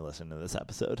definitely listening to this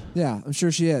episode. Yeah, I'm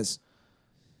sure she is.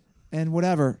 And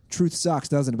whatever, truth sucks,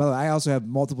 doesn't it? By the way, I also have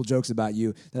multiple jokes about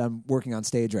you that I'm working on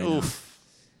stage right now.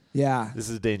 Yeah. This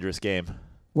is a dangerous game.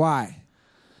 Why?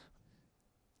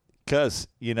 Because,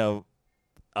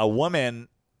 a woman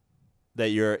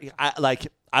that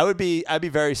I'd be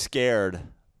very scared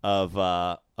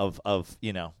of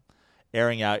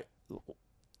airing out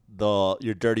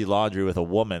your dirty laundry with a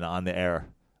woman on the air.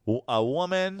 A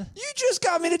woman. You just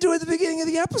got me to do it at the beginning of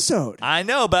the episode. I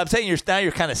know, but I'm saying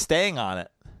you're kind of staying on it.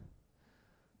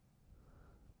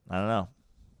 I don't know.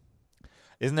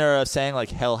 Isn't there a saying like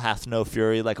 "Hell hath no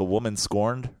fury like a woman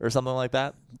scorned" or something like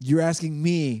that? You're asking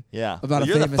me, about well, a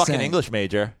you're famous the fucking saying. English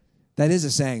major. That is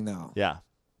a saying, though. Yeah.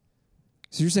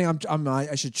 So you're saying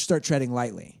I should start treading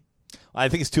lightly? I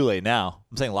think it's too late now.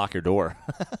 I'm saying lock your door.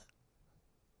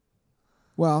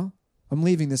 Well, I'm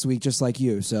leaving this week just like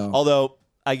you. So, although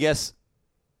I guess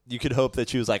you could hope that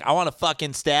she was like, "I want to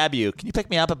fucking stab you. Can you pick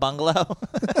me up at Bungalow?"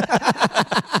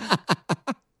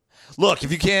 Look,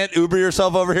 if you can't Uber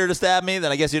yourself over here to stab me,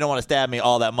 then I guess you don't want to stab me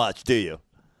all that much, do you?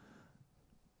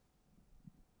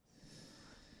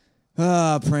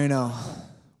 Prano.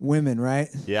 Women, right?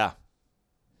 Yeah.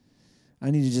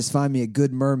 I need to just find me a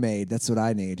good mermaid. That's what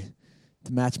I need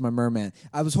to match my merman.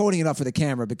 I was holding it up for the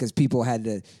camera because people had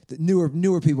to, the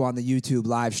newer people on the YouTube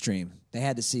live stream, they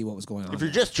had to see what was going on. If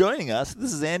you're just joining us,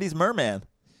 this is Andy's merman.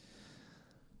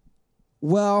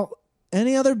 Well,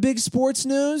 any other big sports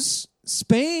news?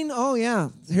 Spain, oh yeah.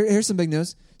 Here's some big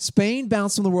news. Spain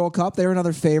bounced from the World Cup. They're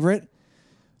another favorite.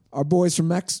 Our boys from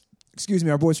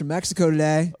Mexico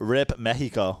today. Rip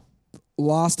Mexico.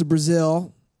 Lost to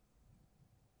Brazil.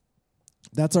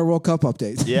 That's our World Cup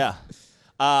update. Yeah.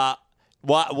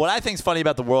 What I think is funny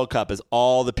about the World Cup is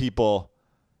all the people.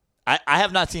 I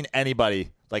have not seen anybody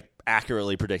like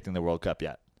accurately predicting the World Cup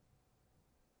yet.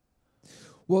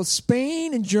 Well,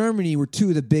 Spain and Germany were two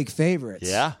of the big favorites.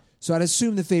 Yeah. So I'd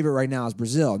assume the favorite right now is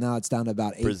Brazil. Now it's down to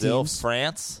about 8 Brazil, teams.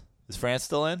 France. Is France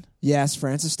still in? Yes,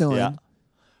 France is still in.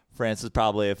 France is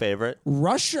probably a favorite.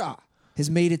 Russia has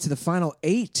made it to the final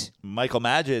 8. Michael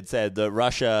Majid said that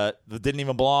Russia didn't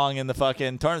even belong in the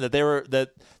fucking tournament. That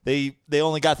they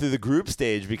only got through the group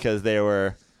stage because they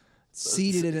were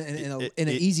Seeded in an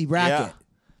easy bracket. Yeah.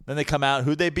 Then they come out.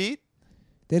 Who'd they beat?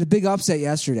 They had a big upset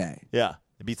yesterday. Yeah,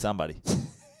 they beat somebody.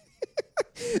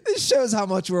 This shows how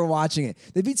much we're watching it.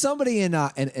 They beat somebody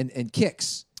in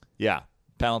kicks. Yeah,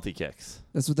 penalty kicks.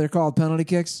 That's what they're called, penalty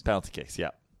kicks. Penalty kicks. Yeah.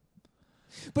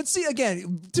 But see,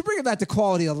 again, to bring it back to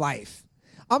quality of life,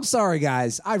 I'm sorry,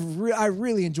 guys. I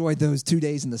really enjoyed those 2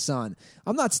 days in the sun.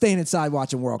 I'm not staying inside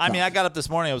watching World Cup. I mean, I got up this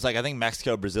morning. It was like, I think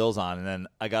Mexico, Brazil's on. And then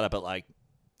I got up at like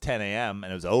 10 a.m.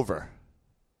 and it was over.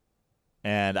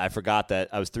 And I forgot that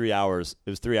I was 3 hours. It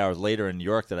was 3 hours later in New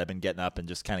York that I've been getting up and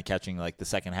just kind of catching like the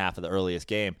second half of the earliest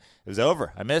game. It was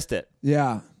over. I missed it.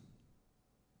 Yeah.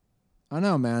 I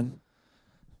know, man.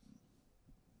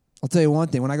 I'll tell you one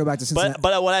thing. When I go back to Cincinnati,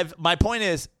 but my point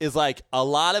is like a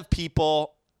lot of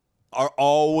people are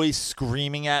always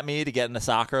screaming at me to get into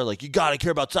soccer. Like, you got to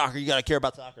care about soccer. You got to care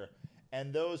about soccer.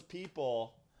 And those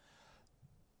people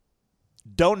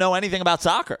don't know anything about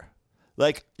soccer.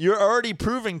 Like, you're already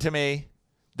proving to me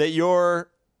that you're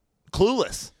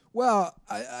clueless. well,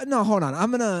 no, hold on.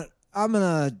 I'm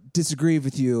gonna disagree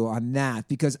with you on that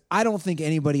because I don't think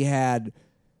anybody had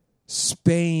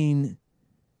Spain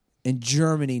and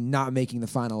Germany not making the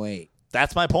final 8.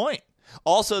 That's my point.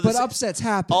 Also, But upsets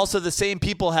happen. Also, the same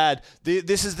people had,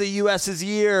 this is the U.S.'s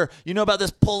year. You know about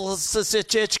this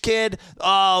Pulisic kid?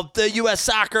 Oh, the U.S.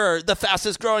 soccer, the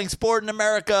fastest growing sport in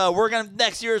America.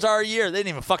 Next year's our year. They didn't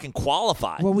even fucking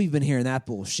qualify. Well, we've been hearing that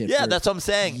bullshit. Yeah, for that's what I'm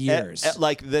saying. Years.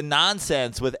 Like the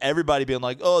nonsense with everybody being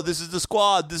like, oh, this is the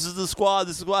squad. This is the squad.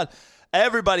 This is the squad.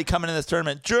 Everybody coming in this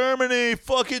tournament. Germany,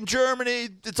 fucking Germany.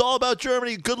 It's all about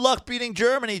Germany. Good luck beating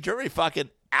Germany. Germany fucking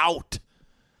out.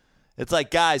 It's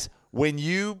like, guys, when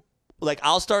you, like,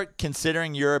 I'll start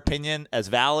considering your opinion as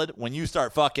valid when you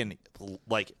start fucking,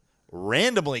 like,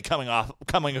 randomly coming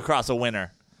across a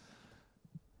winner.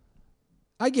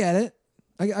 I get it.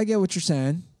 I get what you're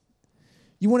saying.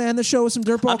 You want to end the show with some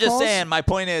dirtball calls? I'm just saying, my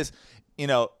point is, you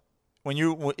know,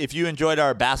 if you enjoyed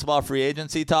our basketball free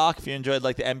agency talk, if you enjoyed,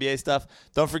 like, the NBA stuff,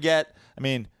 don't forget, I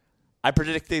mean, I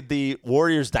predicted the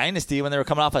Warriors dynasty when they were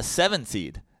coming off a 7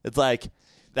 seed. It's like,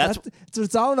 that's what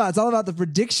it's all about. It's all about the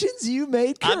predictions you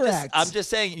made correct. I'm just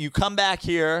saying, you come back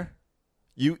here,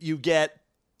 you get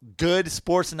good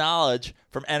sports knowledge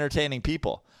from entertaining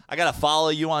people. I got to follow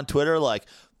you on Twitter like,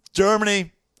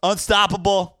 Germany,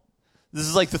 unstoppable. This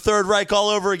is like the Third Reich all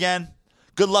over again.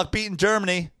 Good luck beating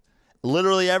Germany.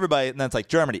 Literally everybody. And then it's like,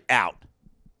 Germany, out.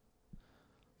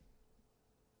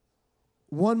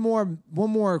 One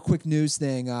more quick news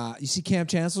thing. You see Cam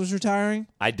Chancellor's retiring?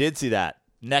 I did see that.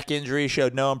 Neck injury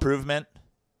showed no improvement.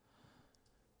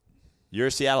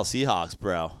 You're Seattle Seahawks,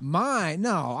 bro.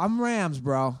 No, I'm Rams,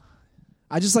 bro.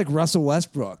 I just like Russell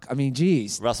Westbrook. I mean,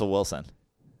 geez. Russell Wilson.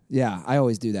 Yeah, I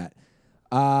always do that.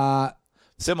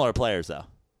 Similar players, though.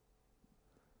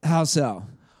 How so?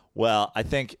 Well, I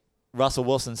think Russell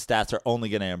Wilson's stats are only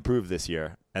going to improve this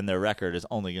year, and their record is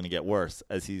only going to get worse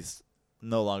as he's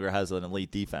no longer has an elite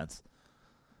defense.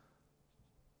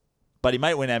 But he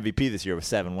might win MVP this year with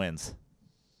 7 wins.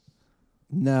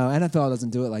 No, NFL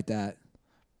doesn't do it like that.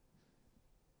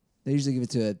 They usually give it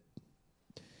to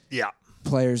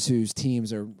players whose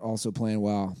teams are also playing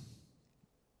well.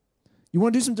 You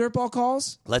want to do some dirtball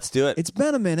calls? Let's do it. It's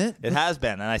been a minute. It has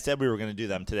been, and I said we were going to do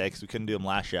them today because we couldn't do them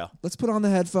last show. Let's put on the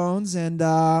headphones and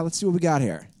let's see what we got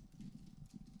here.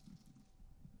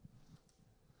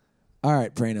 All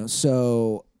right, Prano.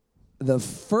 So the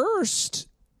first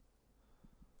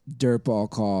dirtball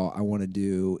call I want to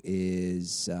do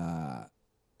is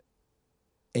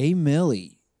A.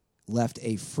 Millie left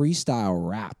a freestyle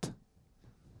rap.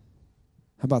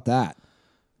 How about that?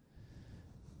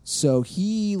 So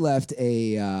he left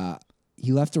a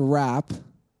rap,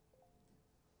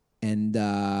 and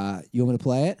you want me to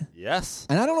play it? Yes.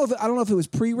 And I don't know if it was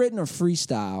pre-written or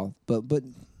freestyle, but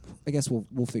I guess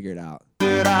we'll figure it out.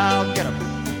 What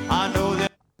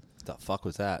the fuck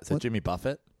was that? Is that Jimmy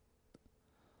Buffett?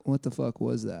 What the fuck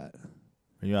was that?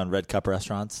 Are you on Red Cup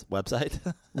Restaurant's website?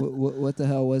 What the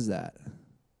hell was that?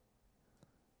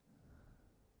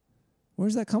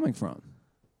 Where's that coming from?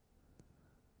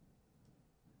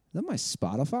 Is that my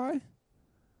Spotify?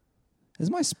 Has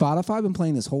my Spotify been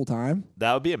playing this whole time?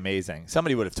 That would be amazing.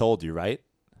 Somebody would have told you, right?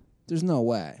 There's no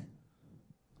way.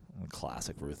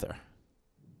 Classic Ruther.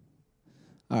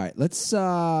 All right, let's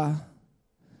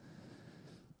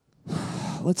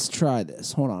try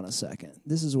this. Hold on a second.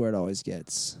 This is where it always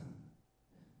gets.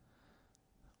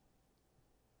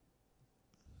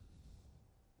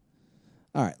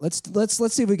 All right, let's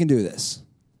see if we can do this.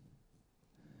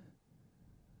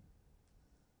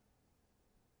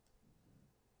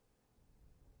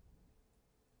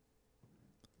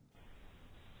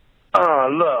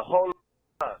 Look, hold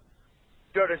on.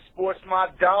 Dirty sports, my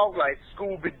dog, like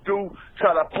Scooby-Doo.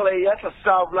 Try to play us, I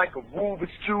solve like a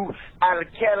Rubik's Cube. Out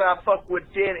of Canada, I fuck with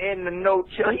Dan in the no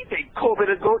chill. He think Kobe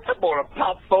to go. I'm gonna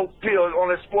pop 4 pills on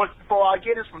the sports before I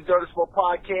get it from Dirty Sport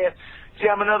Podcast.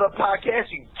 Jam another podcast,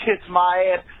 you can kiss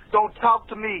my ass. Don't talk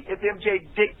to me if MJ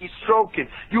Dick you stroking.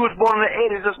 You was born in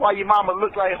the 80s, that's why your mama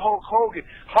look like Hulk Hogan.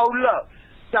 Hold up.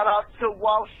 Shout out to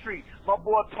Wall Street. My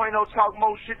boy Plano talk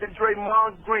more shit than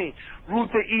Draymond Green.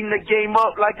 Ruther eating the game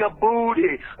up like a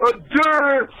booty. A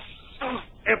dirt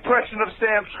impression of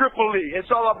Sam Tripoli.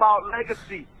 It's all about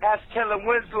legacy. Ask Kellen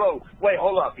Winslow. Wait,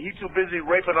 hold up. He too busy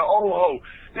raping an old hoe.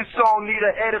 This song need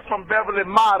an edit from Beverly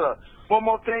Mata. One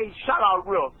more thing. Shout out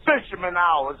real fisherman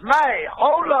hours. Man,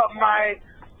 hold up, man.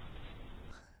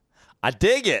 I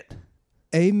dig it.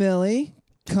 Hey, Millie.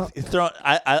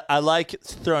 I like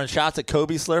throwing shots at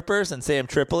Kobe Slurpers and Sam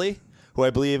Tripoli, who I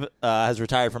believe has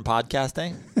retired from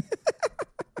podcasting.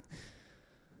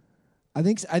 I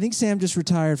think Sam just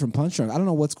retired from Punch Drunk. I don't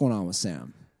know what's going on with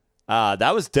Sam.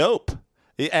 That was dope.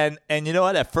 And you know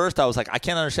what? At first I was like, I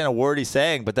can't understand a word he's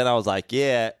saying, but then I was like,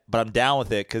 yeah, but I'm down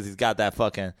with it because he's got that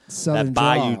fucking Southern that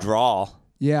Bayou drawl.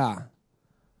 Yeah,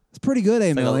 it's pretty good,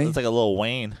 Millie. It's like a little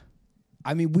Wayne.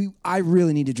 I mean, I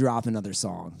really need to drop another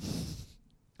song.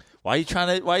 Why are you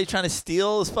trying to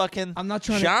steal his fucking I'm not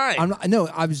trying shine?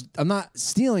 I'm not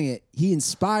stealing it. He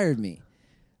inspired me.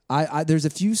 There's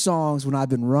a few songs when I've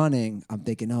been running, I'm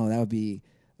thinking, oh, that would be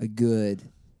a good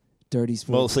Dirty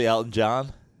Sport. Mostly Elton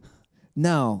John.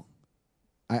 No.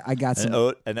 I got some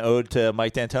an ode to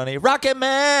Mike D'Antoni. Rocket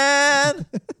Man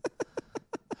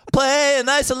play an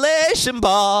isolation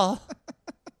ball.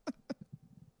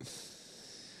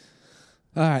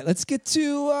 All right, let's get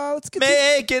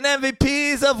making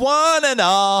MVPs of one and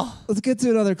all. Let's get to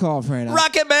another call, Fran.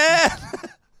 Rocket Man.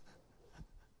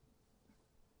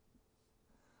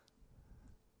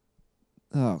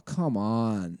 Oh, come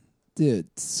on.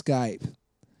 Dude, Skype.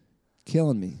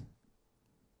 Killing me,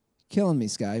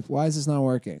 Skype. Why is this not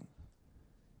working?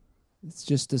 It's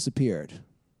just disappeared.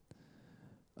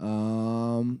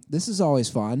 This is always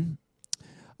fun.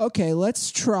 Okay,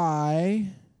 let's try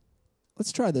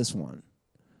this one.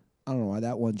 I don't know why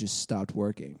that one just stopped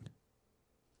working.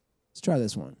 Let's try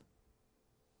this one.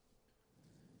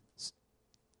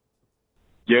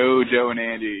 Yo, Joe and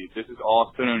Andy. This is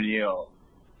Austin O'Neill.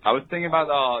 I was thinking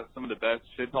about some of the best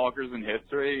shit talkers in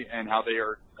history and how they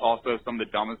are also some of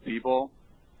the dumbest people,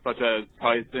 such as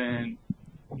Tyson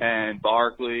and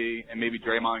Barkley and maybe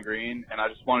Draymond Green. And I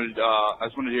just wanted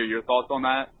to hear your thoughts on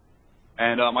that.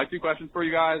 And my 2 questions for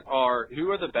you guys are: who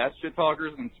are the best shit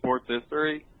talkers in sports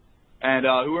history? And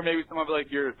who are maybe some of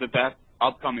the best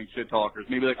upcoming shit talkers,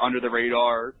 maybe like under the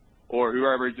radar, or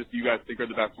whoever just you guys think are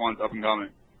the best ones up and coming?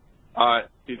 All right,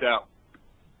 peace out.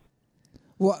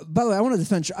 Well, by the way, I want to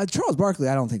defend Charles Barkley.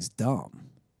 I don't think is dumb.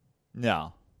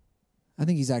 No, I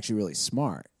think he's actually really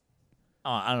smart.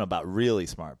 I don't know about really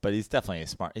smart, but he's definitely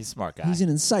he's a smart guy. He's an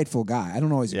insightful guy. I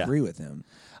don't always agree with him.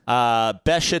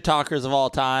 Best shit talkers of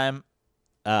all time.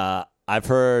 I've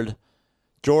heard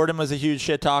Jordan was a huge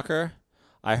shit talker.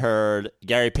 I heard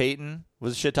Gary Payton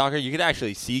was a shit talker. You could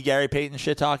actually see Gary Payton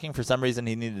shit talking. For some reason,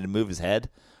 he needed to move his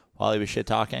head while he was shit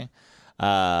talking.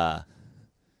 Kevin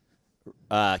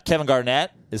Garnett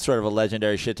is sort of a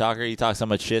legendary shit talker. He talks so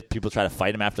much shit, people try to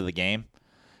fight him after the game.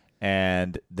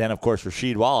 And then, of course,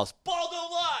 Rasheed Wallace. Ball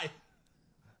don't lie!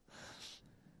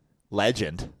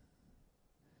 Legend.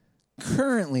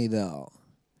 Currently, though.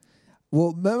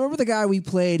 Well, remember the guy we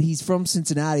played? He's from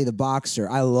Cincinnati, the boxer.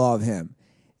 I love him.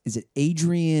 Is it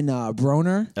Adrian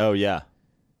Broner? Oh, yeah.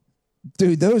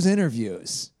 Dude, those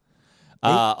interviews.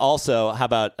 Also, how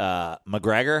about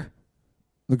McGregor?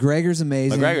 McGregor's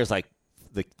amazing. McGregor's like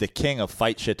the king of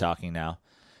fight shit talking now.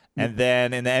 And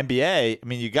then in the NBA, I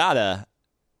mean, you gotta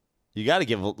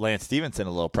give Lance Stevenson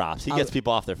a little props. He gets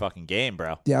people off their fucking game,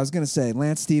 bro. Yeah, I was gonna say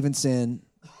Lance Stevenson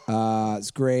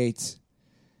is great.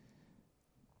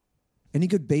 Any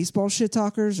good baseball shit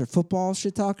talkers or football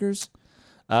shit talkers?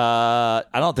 I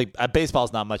don't think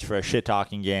baseball's not much for a shit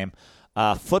talking game.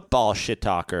 Football shit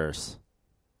talkers.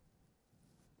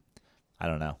 I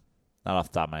don't know. Not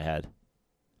off the top of my head.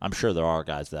 I'm sure there are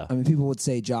guys though. I mean, people would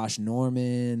say Josh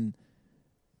Norman.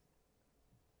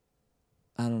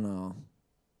 I don't know.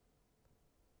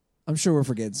 I'm sure we're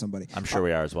forgetting somebody. I'm sure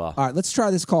we are as well. All right, let's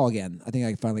try this call again. I think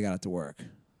I finally got it to work.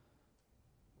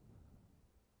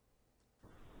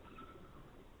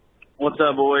 What's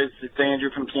up, boys? It's Andrew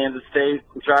from Kansas State.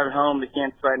 I'm driving home to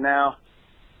Kansas right now.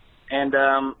 And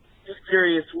just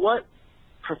curious, what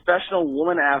professional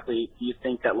woman athlete do you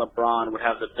think that LeBron would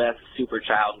have the best super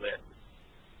child with?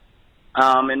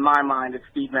 In my mind, it's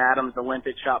Steve Adams,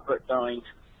 Olympic shot put throwing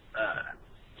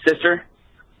sister.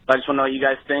 I just want to know what you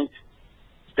guys think.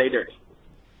 Stay dirty.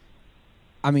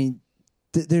 I mean,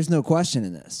 there's no question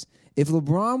in this. If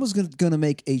LeBron was going to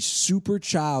make a super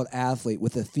child athlete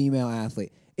with a female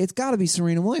athlete, it's got to be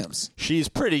Serena Williams. She's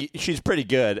pretty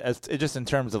good, just in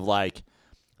terms of like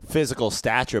physical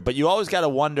stature. But you always got to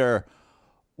wonder,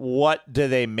 what do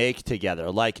they make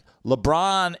together? Like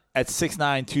LeBron at 6'9",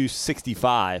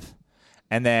 265,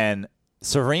 and then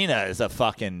Serena is a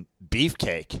fucking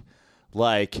beefcake.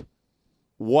 Like,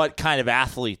 what kind of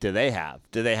athlete do they have?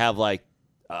 Do they have like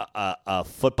a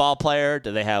football player?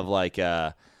 Do they have like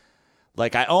I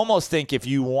almost think if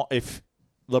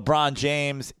LeBron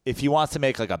James, if he wants to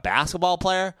make like a basketball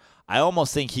player, I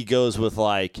almost think he goes with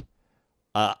like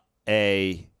a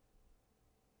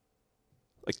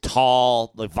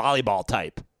tall, like volleyball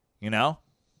type, you know?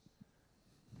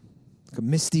 Like a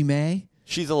Misty May?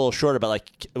 She's a little shorter, but like,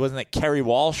 wasn't it Kerry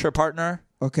Walsh, her partner?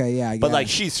 Okay, yeah, I guess. But like,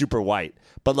 she's super white.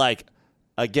 But like,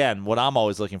 again, what I'm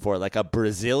always looking for, like a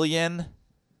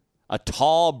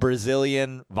tall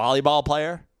Brazilian volleyball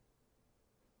player.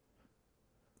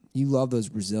 You love those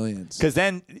Brazilians. Because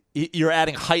then you're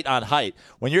adding height on height.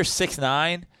 When you're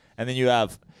 6'9", and then you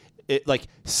have,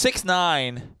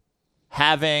 6'9",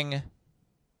 having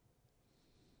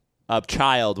a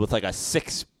child with like a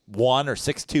 6'1" or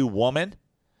 6'2" woman,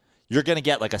 you're going to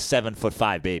get like a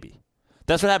 7'5" baby.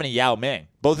 That's what happened to Yao Ming.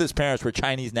 Both his parents were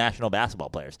Chinese national basketball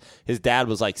players. His dad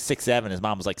was like 6'7", his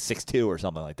mom was like 6'2" or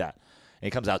something like that. And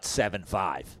he comes out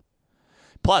 7'5".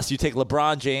 Plus, you take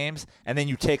LeBron James, and then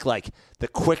you take like the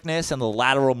quickness and the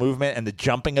lateral movement and the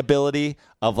jumping ability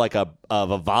of like a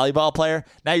volleyball player.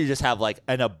 Now you just have like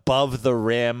an above the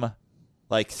rim,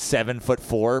 like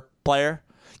 7'4" player.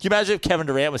 Can you imagine if Kevin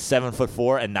Durant was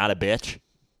 7'4" and not a bitch?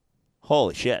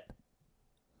 Holy shit!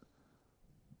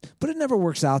 But it never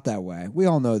works out that way. We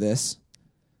all know this.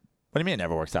 What do you mean it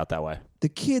never works out that way? The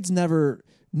kids never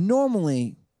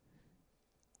normally.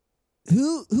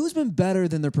 Who's been better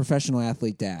than their professional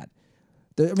athlete dad?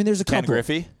 There's a couple. Ken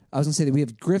Griffey. I was going to say that we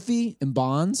have Griffey and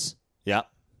Bonds. Yeah.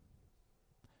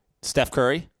 Steph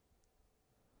Curry.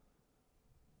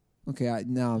 Okay,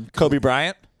 no. Kobe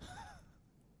Bryant.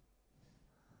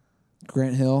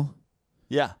 Grant Hill.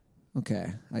 Yeah.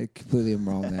 Okay, I completely am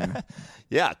wrong there.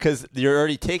 Yeah, because you're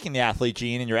already taking the athlete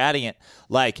gene and you're adding it.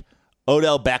 Like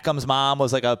Odell Beckham's mom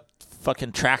was like a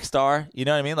fucking track star. You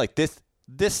know what I mean? Like this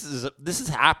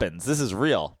happens. This is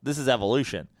real. This is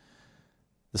evolution.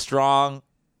 The strong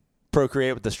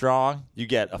procreate with the strong. You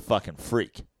get a fucking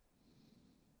freak.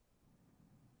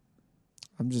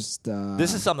 I'm just.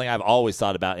 This is something I've always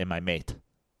thought about in my mate.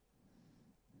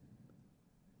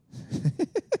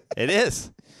 It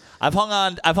is. I've hung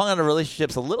on to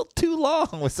relationships a little too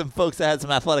long with some folks that had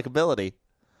some athletic ability.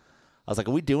 I was like,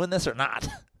 are we doing this or not?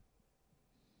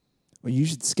 Well, you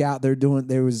should scout. I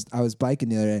was biking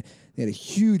the other day. They had a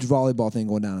huge volleyball thing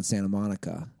going down in Santa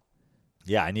Monica.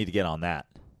 Yeah, I need to get on that.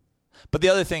 But the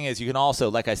other thing is, you can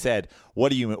also, like I said,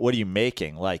 what are you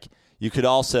making? Like you could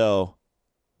also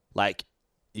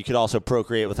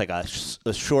procreate with like a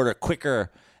shorter,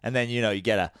 quicker, and then you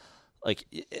get a like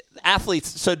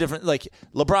athletes so different. Like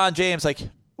LeBron James, like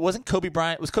wasn't Kobe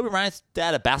Bryant? Was Kobe Bryant's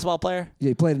dad a basketball player? Yeah,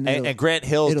 he played in Italy. And Grant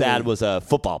Hill's Italy. dad was a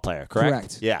football player, correct?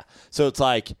 Correct. Yeah. So it's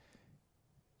like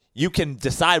you can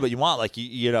decide what you want. Like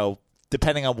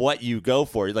depending on what you go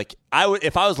for. Like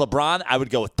if I was LeBron, I would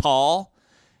go with tall,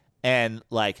 and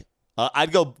like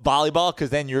I'd go volleyball because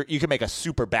then you can make a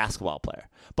super basketball player.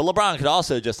 But LeBron could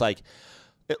also just like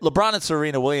LeBron and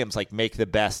Serena Williams like make the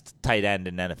best tight end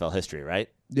in NFL history, right?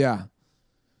 Yeah.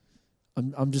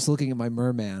 I'm just looking at my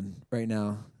merman right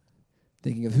now,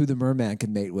 thinking of who the merman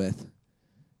can mate with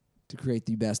to create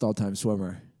the best all-time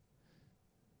swimmer.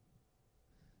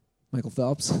 Michael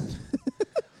Phelps.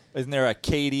 Isn't there a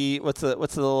Katie? What's the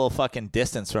little fucking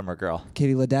distance swimmer girl?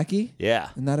 Katie Ledecky?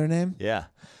 Yeah. Isn't that her name? Yeah.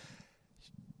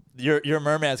 Your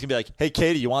merman's gonna be like, hey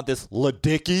Katie, you want this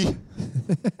Ledecky?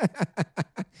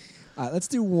 All right, let's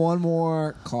do one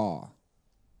more call.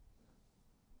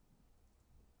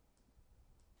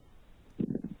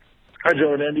 Hi,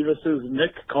 Joe and Andy. This is Nick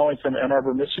calling from Ann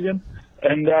Arbor, Michigan.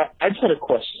 And I just had a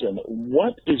question.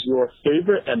 What is your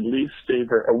favorite and least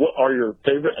favorite, or what are your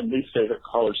favorite and least favorite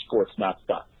college sports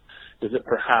mascots? Is it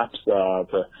perhaps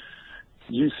the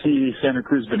UC Santa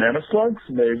Cruz Banana Slugs,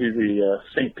 maybe the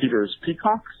St. Peter's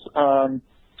Peacocks? I'm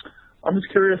just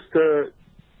curious to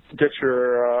get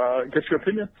your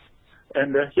opinion.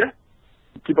 And, yeah,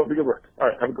 keep up the good work. All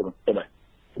right, have a good one. Bye-bye.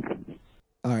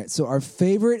 All right. So our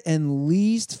favorite and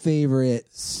least favorite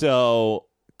So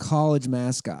college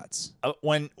mascots.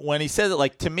 when he says it,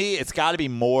 like, to me, it's got to be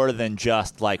more than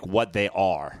just like what they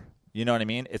are. You know what I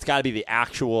mean? It's got to be the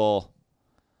actual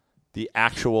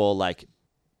like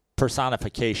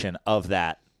personification of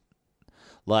that.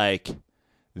 Like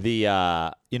the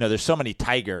there's so many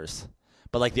tigers,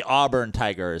 but like the Auburn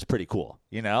tiger is pretty cool.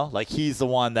 You know, like he's the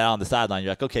one that on the sideline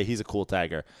you're like, okay, he's a cool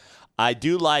tiger. I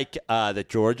do like that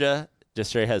Georgia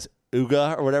just straight has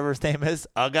Uga or whatever his name is,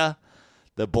 Uga,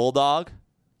 the bulldog,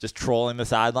 just trolling the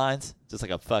sidelines, just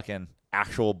like a fucking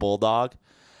actual bulldog.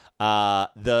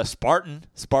 The Spartan,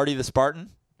 Sparty the Spartan.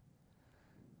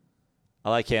 I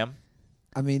like him.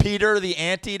 I mean, Peter the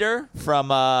Anteater from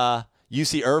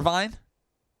UC Irvine.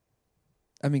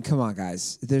 I mean, come on,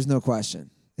 guys. There's no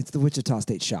question. It's the Wichita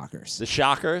State Shockers. The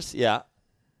Shockers, yeah.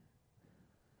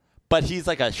 But he's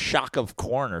like a shock of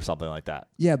corn or something like that.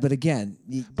 Yeah, but again,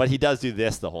 But he does do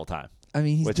this the whole time. I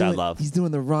mean, which I love. He's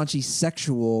doing the raunchy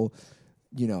sexual,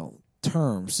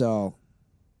 term. So,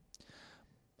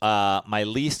 my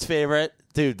least favorite,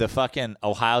 dude, the fucking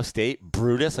Ohio State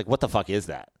Brutus. Like, what the fuck is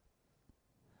that?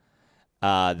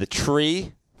 The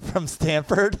tree from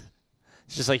Stanford.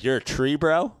 It's just like, you're a tree,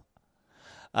 bro.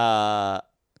 The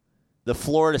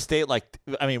Florida State,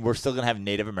 we're still gonna have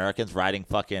Native Americans riding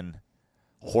fucking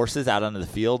horses out onto the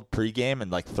field pregame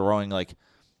and like throwing like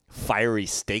fiery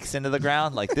stakes into the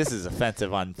ground. Like, this is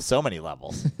offensive on so many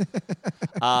levels.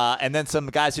 And then some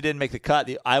guys who didn't make the cut.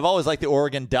 I've always liked the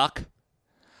Oregon Duck.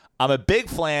 I'm a big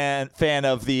fan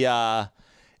of the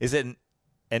is it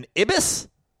an ibis?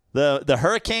 The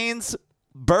Hurricanes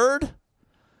bird.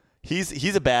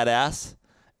 He's a badass.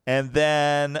 And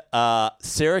then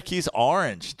Syracuse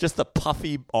Orange, just the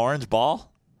puffy orange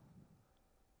ball.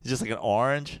 He's just like an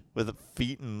orange with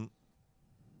feet and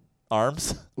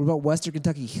arms. What about Western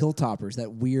Kentucky Hilltoppers,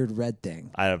 that weird red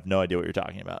thing? I have no idea what you're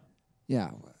talking about.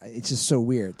 Yeah, it's just so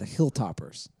weird. The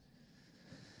Hilltoppers.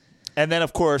 And then,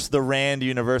 of course, the Rand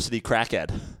University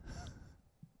Crackhead.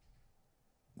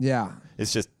 Yeah.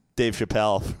 It's just Dave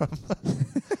Chappelle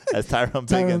as Tyrone Biggins.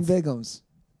 Tyrone Biggums.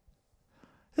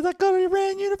 He's like, go to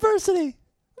Rand University. I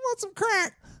want some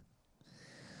crack.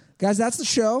 Guys, that's the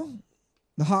show.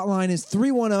 The hotline is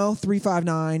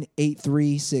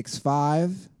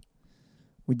 310-359-8365.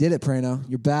 We did it, Prano.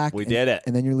 You're back. We did it.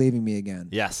 And then you're leaving me again.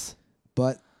 Yes.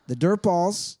 But the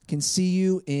Dirtballs can see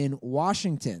you in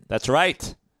Washington. That's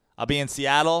right. I'll be in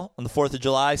Seattle on the 4th of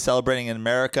July celebrating in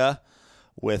America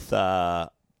with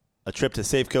a trip to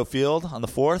Safeco Field on the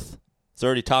 4th. There's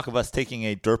already talk of us taking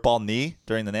a dirtball knee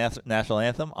during the national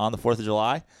anthem on the 4th of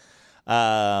July.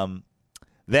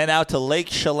 Then out to Lake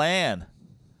Chelan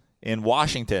in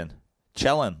Washington.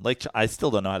 I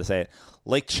still don't know how to say it.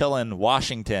 Lake Chelan,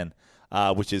 Washington,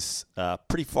 which is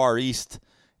pretty far east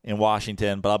in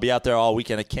Washington. But I'll be out there all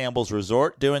weekend at Campbell's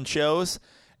Resort doing shows,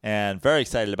 and very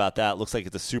excited about that. Looks like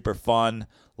it's a super fun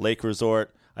lake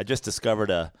resort. I just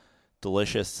discovered a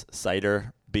delicious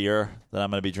cider beer that I'm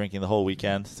going to be drinking the whole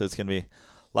weekend. So it's going to be a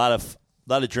lot of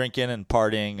drinking and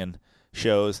partying and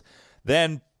shows.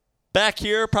 Then back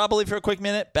here, probably for a quick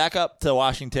minute, back up to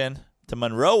Washington, to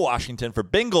Monroe, Washington for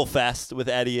Bingle Fest with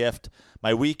Eddie Ift.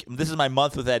 This is my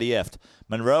month with Eddie Ift.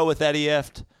 Monroe with Eddie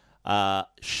Ift,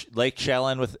 Lake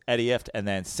Chelan with Eddie Ift, and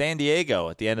then San Diego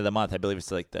at the end of the month. I believe it's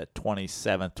like the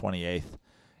 27th, 28th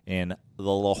in the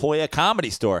La Jolla Comedy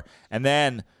Store. And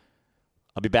then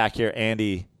I'll be back here,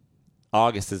 Andy.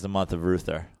 August is the month of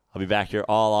Ruther. I'll be back here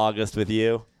all August with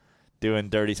you doing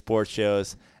dirty sports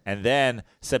shows. And then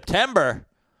September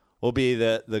will be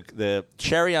the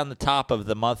cherry on the top of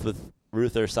the month with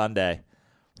Ruther Sunday.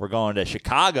 We're going to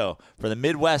Chicago for the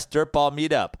Midwest Dirtball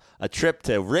Meetup, a trip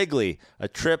to Wrigley, a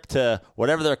trip to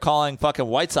whatever they're calling fucking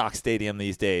White Sox Stadium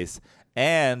these days,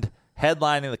 and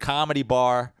headlining the Comedy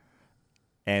Bar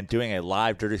and doing a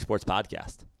live Dirty Sports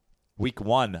podcast. Week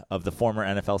 1 of the former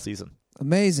NFL season.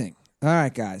 Amazing. All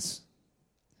right, guys.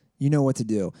 You know what to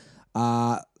do.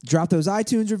 Drop those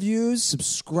iTunes reviews.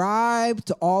 Subscribe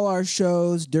to all our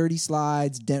shows, Dirty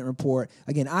Slides, Dent Report.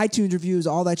 Again, iTunes reviews,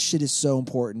 all that shit is so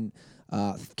important.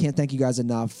 Can't thank you guys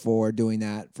enough for doing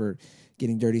that, for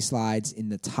getting Dirty Slides in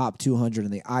the top 200 in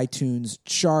the iTunes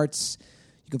charts.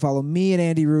 You can follow me at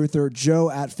Andy Ruther, Joe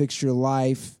at Fix Your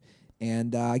Life.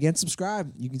 And again,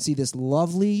 subscribe. You can see this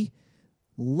lovely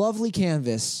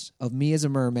canvas of me as a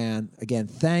merman. Again,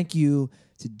 thank you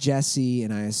to Jesse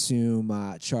and I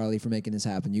assume Charlie for making this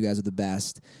happen. You guys are the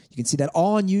best. You can see that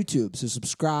all on YouTube, so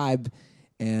subscribe,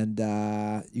 and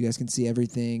you guys can see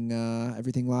everything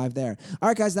live there. All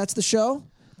right, guys, that's the show.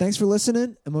 Thanks for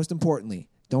listening, and most importantly,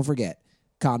 don't forget,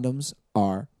 condoms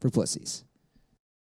are for pussies.